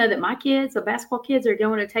 if I know that my kids, the basketball kids, are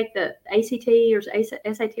going to take the ACT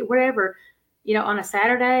or SAT, whatever, on a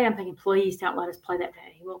Saturday, I'm thinking, please don't let us play that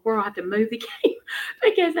day. Well, we're going to have to move the game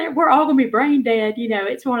because we're all going to be brain dead.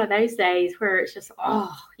 It's one of those days where it's just,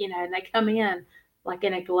 and they come in like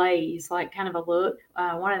in a glaze, like kind of a look,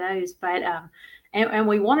 one of those. But and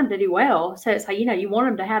we want them to do well. So it's like, you want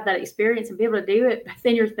them to have that experience and be able to do it. But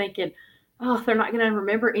then you're thinking, they're not going to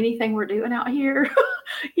remember anything we're doing out here,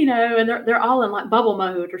 and they're all in like bubble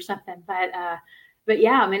mode or something. But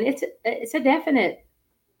yeah, I mean, it's a definite,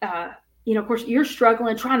 of course you're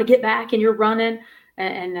struggling, trying to get back and you're running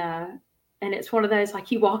and it's one of those,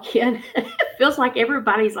 like you walk in, it feels like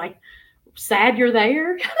everybody's like sad you're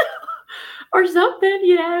there. Or something,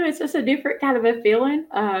 it's just a different kind of a feeling.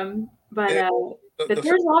 But there's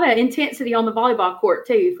a lot of intensity on the volleyball court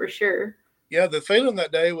too, for sure. Yeah, the feeling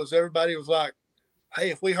that day was everybody was like, hey,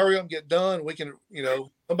 if we hurry up and get done, we can,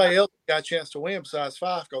 somebody else got a chance to win besides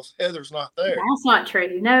Fyffe because Heather's not there. That's not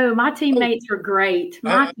true. No, my teammates were great.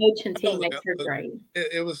 My coach and teammates are great.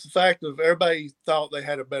 It was the fact of everybody thought they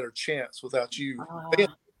had a better chance without you.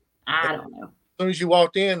 I don't know. As soon as you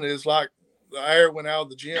walked in, it was like the air went out of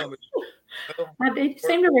the gym. I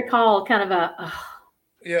seem to recall kind of a.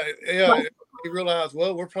 Yeah. You realize,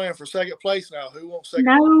 well, we're playing for second place now. Who wants second?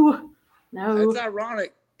 No. That's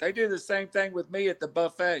ironic. They do the same thing with me at the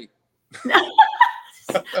buffet.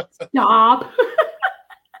 Stop.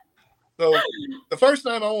 So the first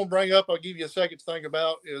name I want to bring up, I'll give you a second to think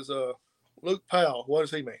about, is Luke Powell. What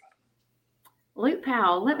does he mean? Luke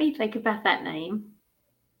Powell. Let me think about that name.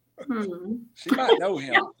 She might know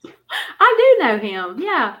him. I do know him.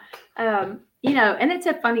 Yeah. And it's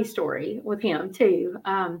a funny story with him too.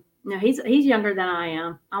 He's younger than I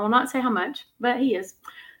am. I will not say how much, but he is.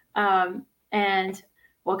 A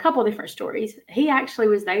couple of different stories. He actually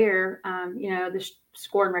was there, the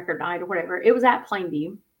scoring record night or whatever. It was at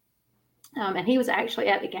Plainview. And he was actually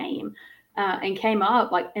at the game and came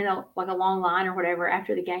up like in a long line or whatever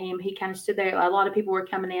after the game. He kind of stood there. A lot of people were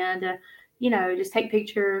coming in to, just take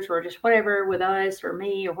pictures or just whatever with us or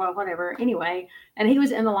me or whatever. Anyway, and he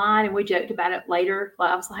was in the line and we joked about it later.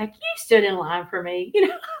 I was like, you stood in line for me,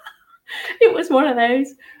 It was one of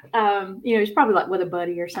those, he's probably like with a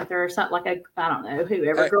buddy or something like I don't know,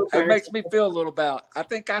 whoever. It makes me feel a little bad. I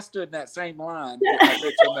think I stood in that same line.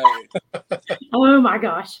 Oh my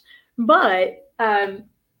gosh. But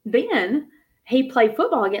then he played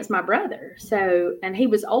football against my brother. And he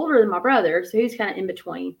was older than my brother. So he was kind of in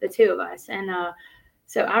between the two of us. And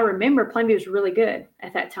so I remember Plainview was really good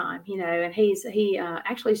at that time, and he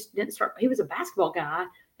actually didn't start. He was a basketball guy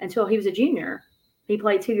until he was a junior. He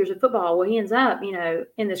played 2 years of football. Well, he ends up,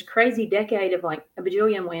 in this crazy decade of like a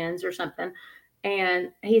bajillion wins or something.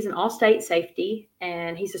 And he's an all-state safety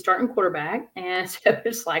and he's a starting quarterback. And so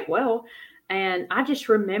it's like, well, and I just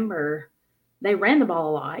remember they ran the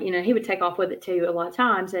ball a lot. He would take off with it too a lot of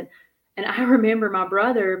times. And I remember my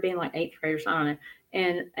brother being like 8th grade or something.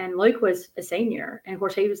 And Luke was a senior. And of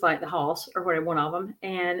course he was like the hoss or whatever, one of them.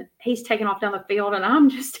 And he's taking off down the field and I'm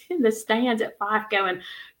just in the stands at Fyffe going,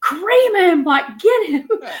 cream him, like get him.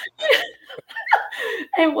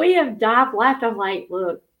 And we have laughed. I'm like,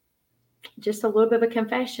 look, just a little bit of a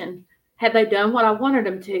confession. Had they done what I wanted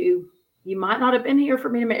them to, you might not have been here for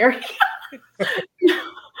me to marry.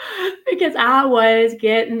 Because I was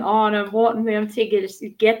getting on them, wanting them to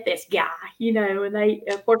get this guy, and they,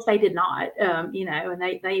 of course, they did not, and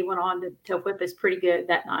they went on to whip us pretty good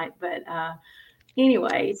that night. But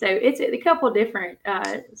anyway, so it's a couple of different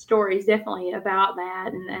stories definitely about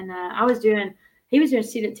that. And he was doing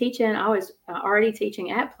student teaching. I was already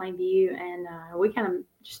teaching at Plainview, and we kind of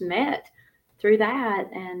just met through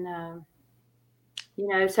that. And,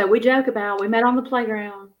 so we joke about, we met on the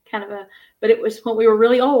playground but it was when we were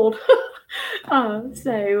really old. It's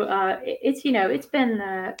been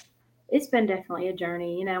definitely a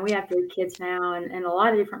journey. We have 3 kids now and a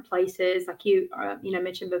lot of different places, like you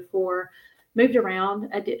mentioned before, moved around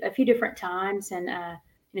a few different times. And,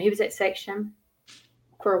 he was at section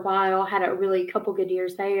for a while, had a really couple good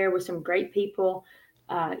years there with some great people,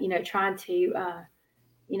 trying to,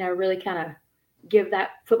 really kind of give that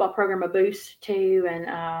football program a boost too. And,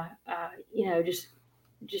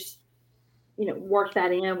 just work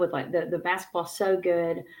that in with like the basketball so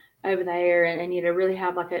good over there and really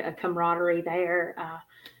have like a camaraderie there,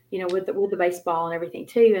 with the baseball and everything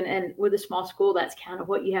too. And with a small school, that's kind of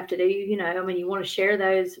what you have to do. You want to share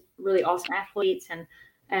those really awesome athletes and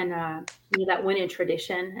that winning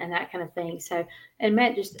tradition and that kind of thing. So, and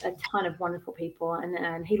met just a ton of wonderful people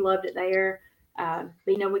and he loved it there. But,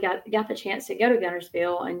 we got the chance to go to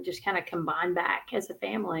Guntersville and just kind of combine back as a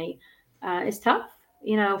family. It's tough,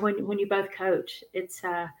 when you both coach. It's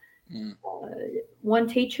one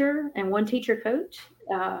teacher and one teacher coach.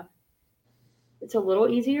 It's a little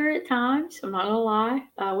easier at times. I'm not gonna lie.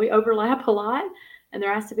 We overlap a lot, and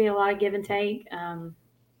there has to be a lot of give and take.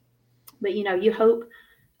 But you hope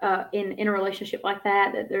in a relationship like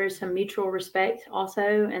that there is some mutual respect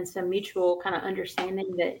also, and some mutual kind of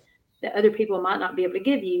understanding that other people might not be able to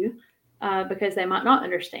give you because they might not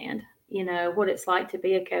understand, what it's like to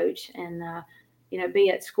be a coach and, be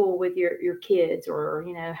at school with your kids or,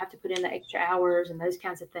 have to put in the extra hours and those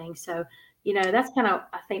kinds of things. So, that's kind of,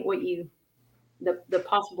 I think the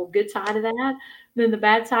possible good side of that. Then the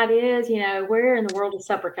bad side is, where in the world is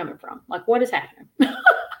supper coming from? Like, what is happening?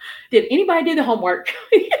 Did anybody do the homework?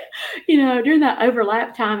 During that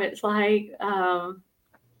overlap time, it's like, am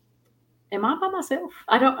I by myself?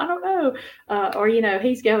 I don't know. Or,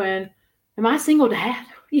 he's going, am I a single dad?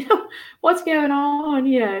 What's going on?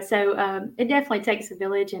 So it definitely takes a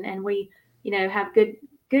village and we, have good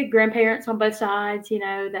grandparents on both sides,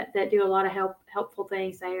 that do a lot of helpful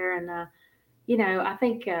things there. And, I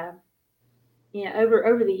think,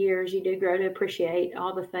 over the years, you do grow to appreciate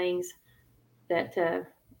all the things that,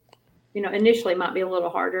 initially might be a little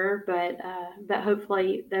harder, but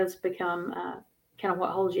hopefully those become kind of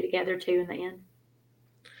what holds you together too in the end.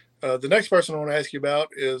 The next person I want to ask you about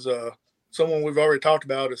is someone we've already talked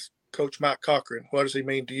about is Coach Mike Cochran. What does he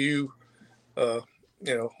mean to you? What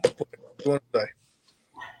do you want to say?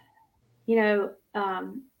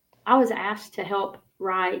 I was asked to help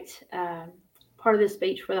write part of the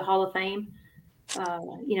speech for the Hall of Fame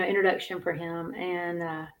introduction for him.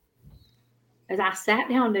 And as I sat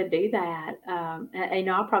down to do that,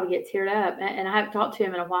 I'll probably get teared up. And I haven't talked to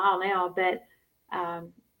him in a while now, but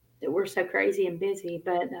we're so crazy and busy.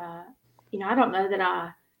 But I don't know that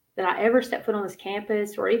I ever stepped foot on this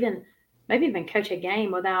campus, or maybe even coach a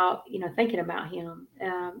game without thinking about him.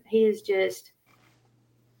 He is just,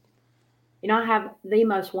 I have the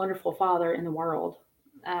most wonderful father in the world.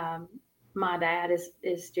 My dad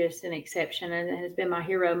is just an exception and has been my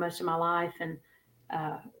hero most of my life. And,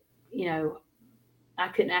 I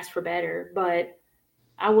couldn't ask for better, but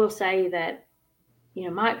I will say that,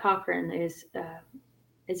 Mike Cochran is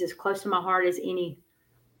as close to my heart as any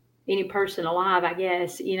person alive, I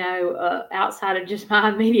guess, outside of just my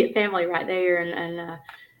immediate family right there. And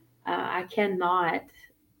I cannot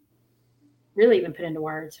really even put into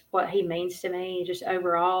words what he means to me, just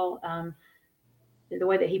overall, the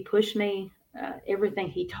way that he pushed me, everything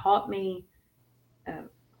he taught me,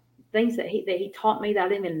 things that he taught me that I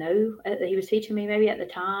didn't even know that he was teaching me maybe at the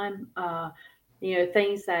time,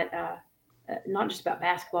 things that, not just about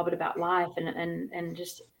basketball, but about life and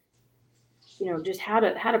just, just how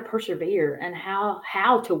to persevere and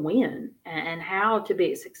how to win and how to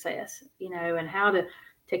be a success, and how to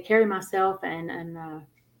carry myself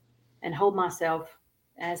and hold myself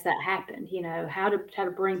as that happened, how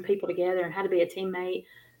to bring people together and how to be a teammate.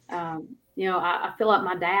 I feel like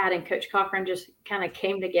my dad and Coach Cochran just kind of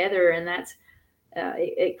came together, and that's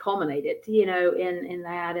it culminated, in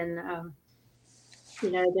that. And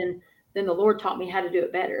then the Lord taught me how to do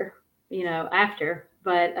it better, after.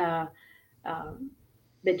 But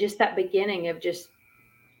just that beginning of just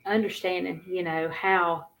understanding,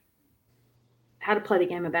 how to play the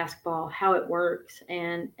game of basketball, how it works,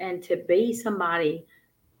 and to be somebody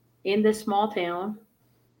in this small town,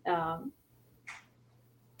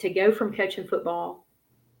 to go from coaching football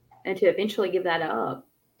and to eventually give that up,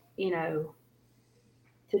 to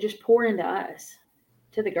just pour into us,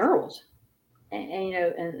 to the girls.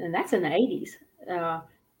 And that's in the 80s,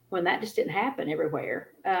 when that just didn't happen everywhere.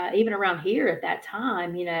 Even around here at that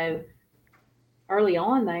time, early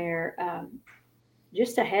on there,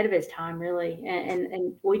 just ahead of his time, really.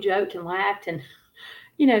 And we joked and laughed and,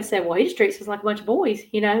 said, well, he just treats us like a bunch of boys,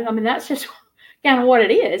 that's just kind of what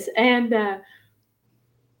it is. And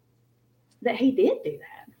that he did do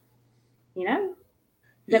that,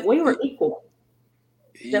 that we were equal.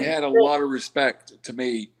 He had a lot of respect to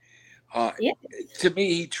me. Yes. To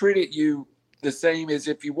me, he treated you the same as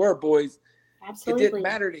if you were boys. Absolutely. It didn't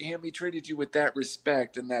matter to him. He treated you with that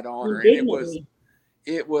respect and that honor. And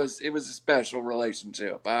it was a special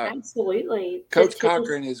relationship. Absolutely. Coach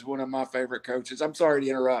Cochran is one of my favorite coaches. I'm sorry to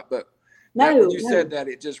interrupt, but when you said that,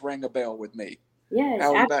 it just rang a bell with me. Yes,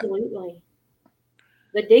 absolutely.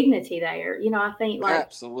 The dignity there, I think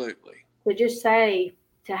absolutely. To just say,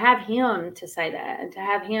 to have him to say that, and to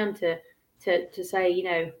have him to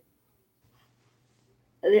say,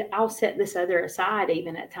 I'll set this other aside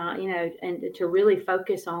even at time, and to really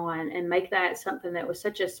focus on and make that something that was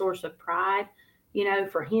such a source of pride,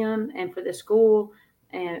 for him and for the school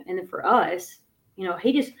and then for us,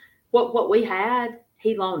 he just, what we had,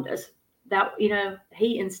 he loaned us that,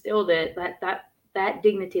 he instilled it, that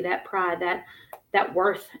dignity, that pride, that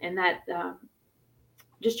worth, and that,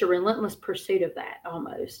 just a relentless pursuit of that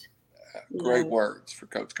almost. Great words for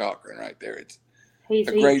Coach Cochran right there. He's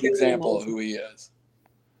a great example of who he is.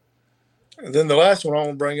 And then the last one I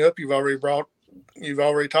want to bring up, you've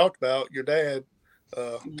already talked about your dad,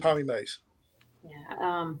 Tommy Mace.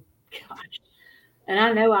 Yeah. Gosh. And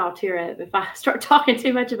I know I'll tear up if I start talking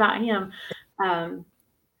too much about him. I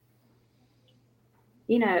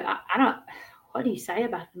don't, what do you say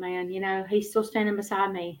about the man? He's still standing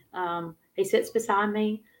beside me. He sits beside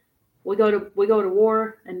me. We go to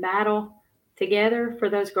war and battle together for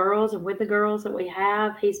those girls and with the girls that we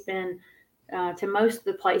have. He's been to most of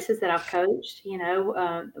the places that I've coached,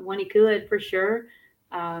 when he could, for sure.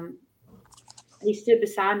 He stood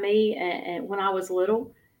beside me and when I was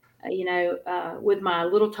little, with my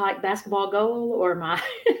little tight basketball goal, or my,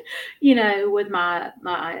 with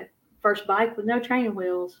my first bike with no training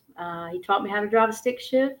wheels. He taught me how to drive a stick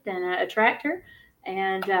shift and a tractor,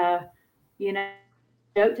 and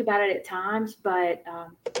joked about it at times, but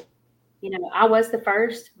I was the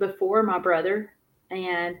first before my brother,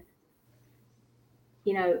 and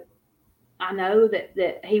I know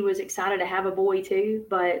that he was excited to have a boy too,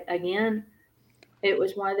 but again, it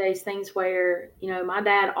was one of those things where, my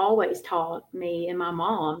dad always taught me, and my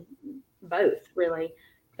mom, both really,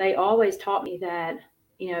 they always taught me that,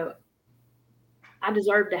 I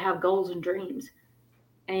deserve to have goals and dreams.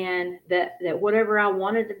 and that whatever I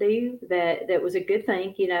wanted to do, that was a good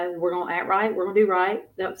thing. We're going to act right. We're going to do right.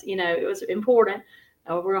 That's, it was important.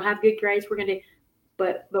 We're going to have good grades. We're going to do,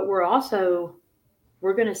 but we're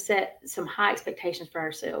going to set some high expectations for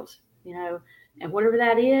ourselves, and whatever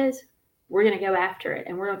that is, we're going to go after it,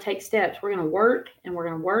 and we're going to take steps. We're going to work, and we're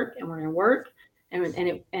going to work, and we're going to work,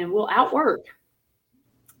 and we'll outwork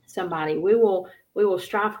somebody. We will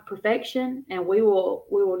strive for perfection, and we will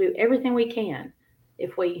do everything we can.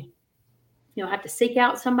 If we have to seek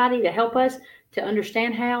out somebody to help us to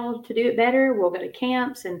understand how to do it better, we'll go to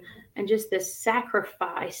camps, and just the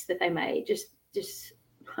sacrifice that they made, just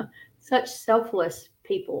such selfless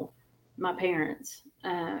people, my parents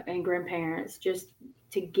and grandparents, just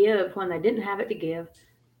to give when they didn't have it to give,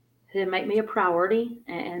 to make me a priority,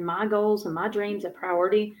 and my goals and my dreams a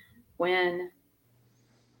priority when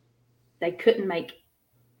they couldn't make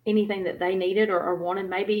anything that they needed or wanted,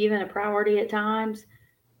 maybe even a priority at times.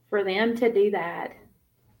 For them to do that,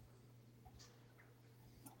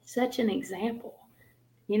 such an example,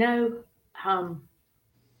 for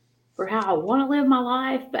how I want to live my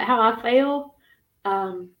life, but how I fail,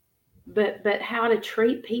 but how to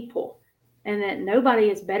treat people, and that nobody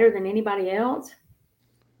is better than anybody else.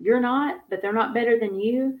 You're not, but they're not better than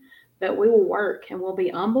you. But we will work, and we'll be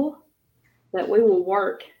humble. But we will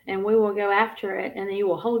work, and we will go after it, and then you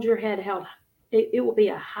will hold your head held. It will be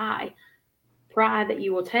a high pride that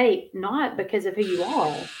you will take, not because of who you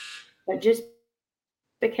are, but just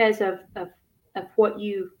because of what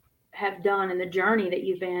you have done and the journey that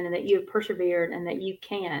you've been, and that you have persevered, and that you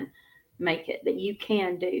can make it, that you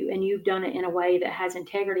can do, and you've done it in a way that has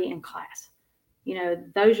integrity and class.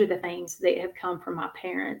 Those are the things that have come from my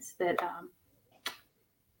parents that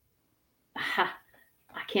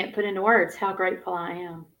I can't put into words how grateful I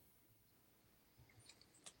am.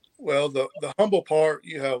 Well, the humble part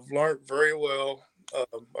you have learned very well.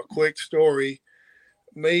 A quick story.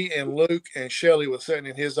 Me and Luke and Shelly was sitting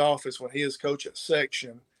in his office when he was coach at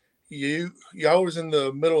section. Y'all was in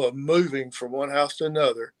the middle of moving from one house to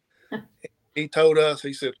another. He told us,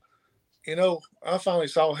 he said, I finally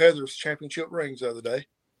saw Heather's championship rings the other day.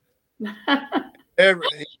 He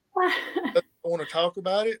doesn't want to talk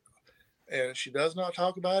about it, and she does not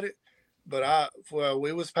talk about it. But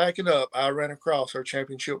we was packing up, I ran across her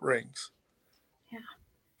championship rings. Yeah.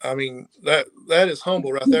 I mean, that is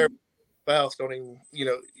humble right there. Spouse don't even, you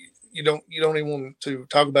don't even want to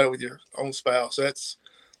talk about it with your own spouse. That's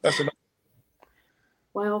amazing.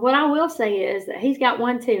 Well, what I will say is that he's got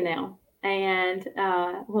one too now. And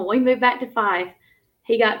when we moved back to Fyffe,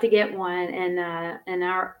 he got to get one, and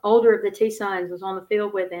our older of the two sons was on the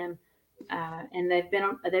field with him, and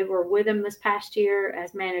they were with him this past year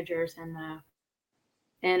as managers, and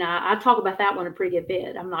I talk about that one a pretty good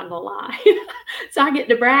bit. I'm not gonna lie, so I get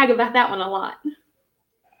to brag about that one a lot.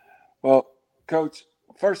 Well, Coach,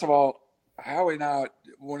 first of all, Howie and I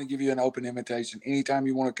want to give you an open invitation. Anytime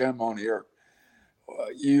you want to come on here,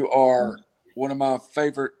 you are one of my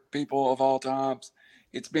favorite people of all times.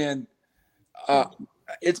 It's been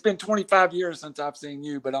 25 years since I've seen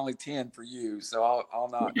you, but only 10 for you. So I'll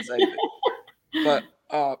not say that.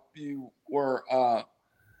 But you were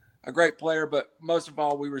a great player, but most of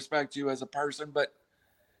all, we respect you as a person. But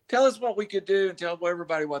tell us what we could do, and tell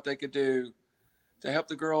everybody what they could do to help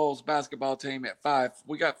the girls basketball team at Fyffe.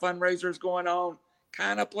 We got fundraisers going on,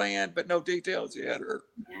 kind of planned, but no details yet. Or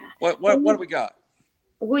what do we got?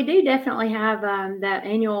 We do definitely have that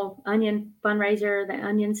annual onion fundraiser, the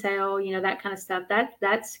onion sale, that kind of stuff.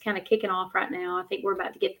 That's kind of kicking off right now. I think we're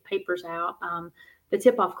about to get the papers out. The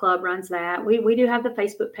Tip-Off Club runs that. We do have the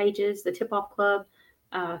Facebook pages, the Tip-Off Club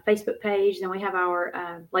Facebook page. Then we have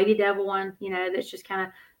our Lady Devil one, that's just kind of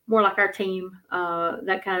more like our team.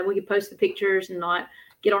 That kind of, we can post the pictures and not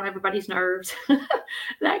get on everybody's nerves,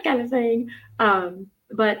 that kind of thing.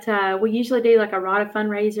 But we usually do like a ROTA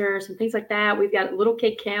fundraiser, some things like that. We've got a little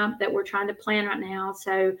kid camp that we're trying to plan right now.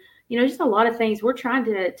 So, just a lot of things. We're trying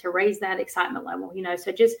to raise that excitement level,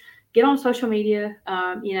 so just get on social media,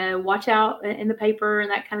 watch out in the paper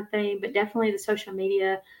and that kind of thing. But definitely the social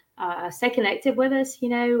media, stay connected with us,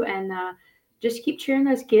 and just keep cheering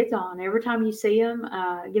those kids on. Every time you see them,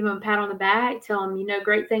 give them a pat on the back, tell them,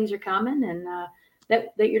 great things are coming, and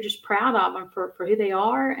that you're just proud of them for who they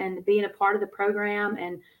are, and being a part of the program,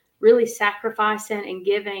 and really sacrificing and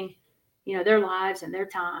giving, their lives and their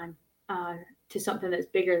time to something that's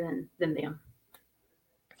bigger than them.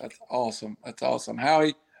 That's awesome. That's awesome.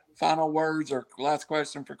 Howie, final words or last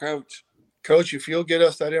question for Coach? Coach, if you'll get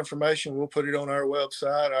us that information, we'll put it on our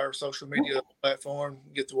website, our social media platform,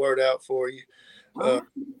 get the word out for you.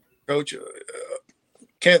 Coach,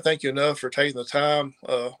 can't thank you enough for taking the time.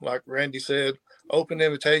 Like Randy said, open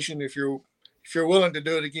invitation if you're willing to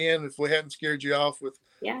do it again. If we hadn't scared you off with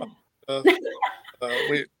we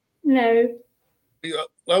No.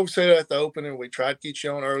 Like we said at the opening, we tried to get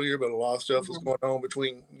you on earlier, but a lot of stuff was going on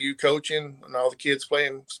between you coaching and all the kids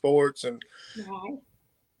playing sports. And,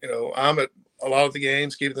 I'm at a lot of the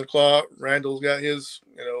games, keeping the clock. Randall's got his,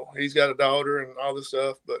 he's got a daughter and all this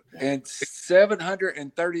stuff. And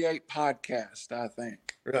 738 podcasts, I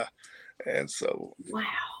think. Yeah. And so. Wow.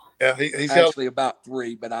 Yeah, he's actually about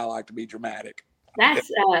 3, but I like to be dramatic.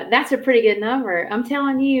 That's a pretty good number. I'm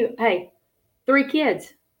telling you, hey, 3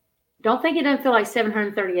 kids. Don't think it doesn't feel like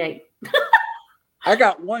 738. I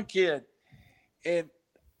got 1 kid, and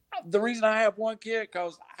the reason I have 1 kid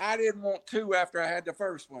because I didn't want 2 after I had the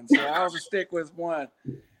first one, so I was to stick with 1.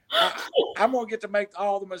 I'm gonna get to make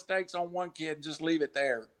all the mistakes on 1 kid and just leave it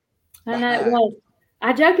there. I know. Well,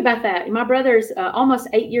 I joke about that. My brother's almost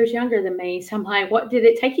 8 years younger than me, so I'm like, what did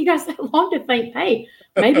it take you guys that long to think? Hey,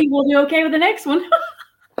 maybe we'll do okay with the next one.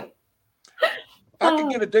 If I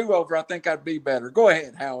could get a do-over, I think I'd be better. Go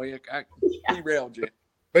ahead, Howie. I derailed you.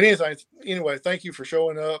 But anyway, thank you for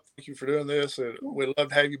showing up. Thank you for doing this. We'd love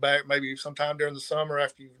to have you back maybe sometime during the summer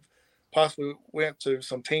after you possibly went to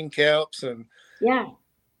some team camps and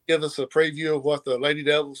give us a preview of what the Lady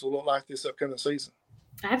Devils will look like this upcoming season.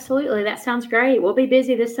 Absolutely. That sounds great. We'll be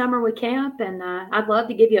busy this summer with camp, and I'd love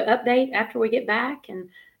to give you an update after we get back and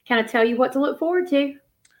kind of tell you what to look forward to.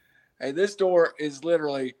 Hey, this door is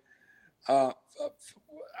literally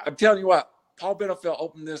I'm telling you what, Paul Benefeld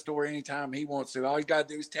opened this door anytime he wants to. All you got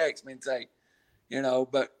to do is text me and say,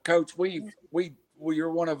 but Coach,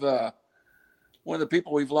 you're one of the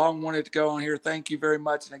people we've long wanted to go on here. Thank you very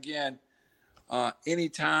much. And again,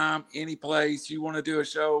 anytime, any place you want to do a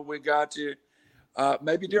show, we got you.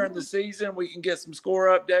 Maybe during the season, we can get some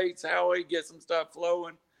score updates, Howie, get some stuff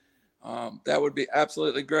flowing. That would be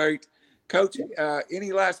absolutely great. Coach,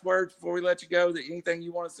 any last words before we let you go? Anything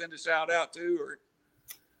you want to send a shout out to? Or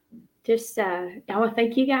just, I want to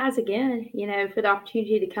thank you guys again, for the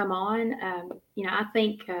opportunity to come on. I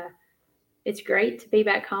think it's great to be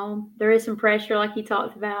back home. There is some pressure, like you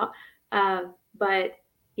talked about, but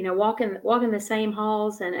walking the same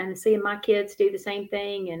halls and seeing my kids do the same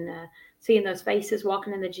thing and seeing those faces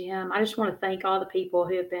walking in the gym. I just want to thank all the people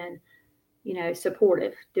who have been,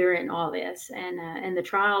 supportive during all this and the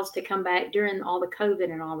trials to come back during all the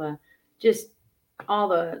COVID and all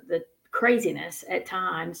the craziness at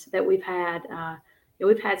times that we've had.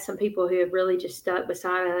 We've had some people who have really just stuck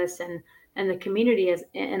beside us, and the community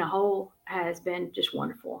in a whole has been just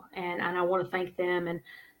wonderful. And I want to thank them and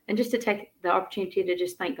just to take the opportunity to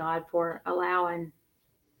just thank God for allowing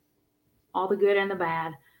all the good and the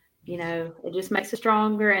bad. It just makes us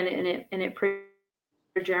stronger and it proves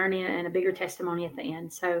a journey and a bigger testimony at the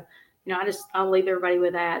end. So, I'll leave everybody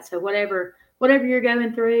with that. So whatever you're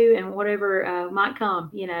going through and whatever might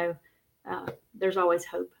come, there's always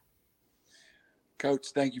hope. Coach,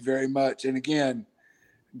 thank you very much. And again,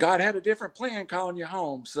 God had a different plan calling you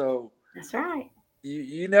home. So that's right.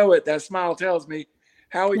 You know it. That smile tells me.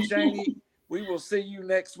 Howie Cheney, we will see you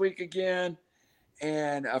next week again.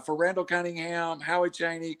 And for Randall Cunningham, Howie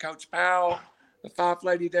Cheney, Coach Powell, the Fyffe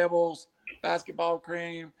Lady Devils, basketball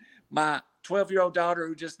cream, my 12-year-old daughter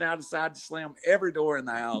who just now decided to slam every door in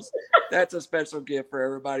the house. That's a special gift for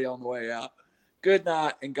everybody on the way out. Good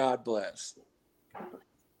night and God bless.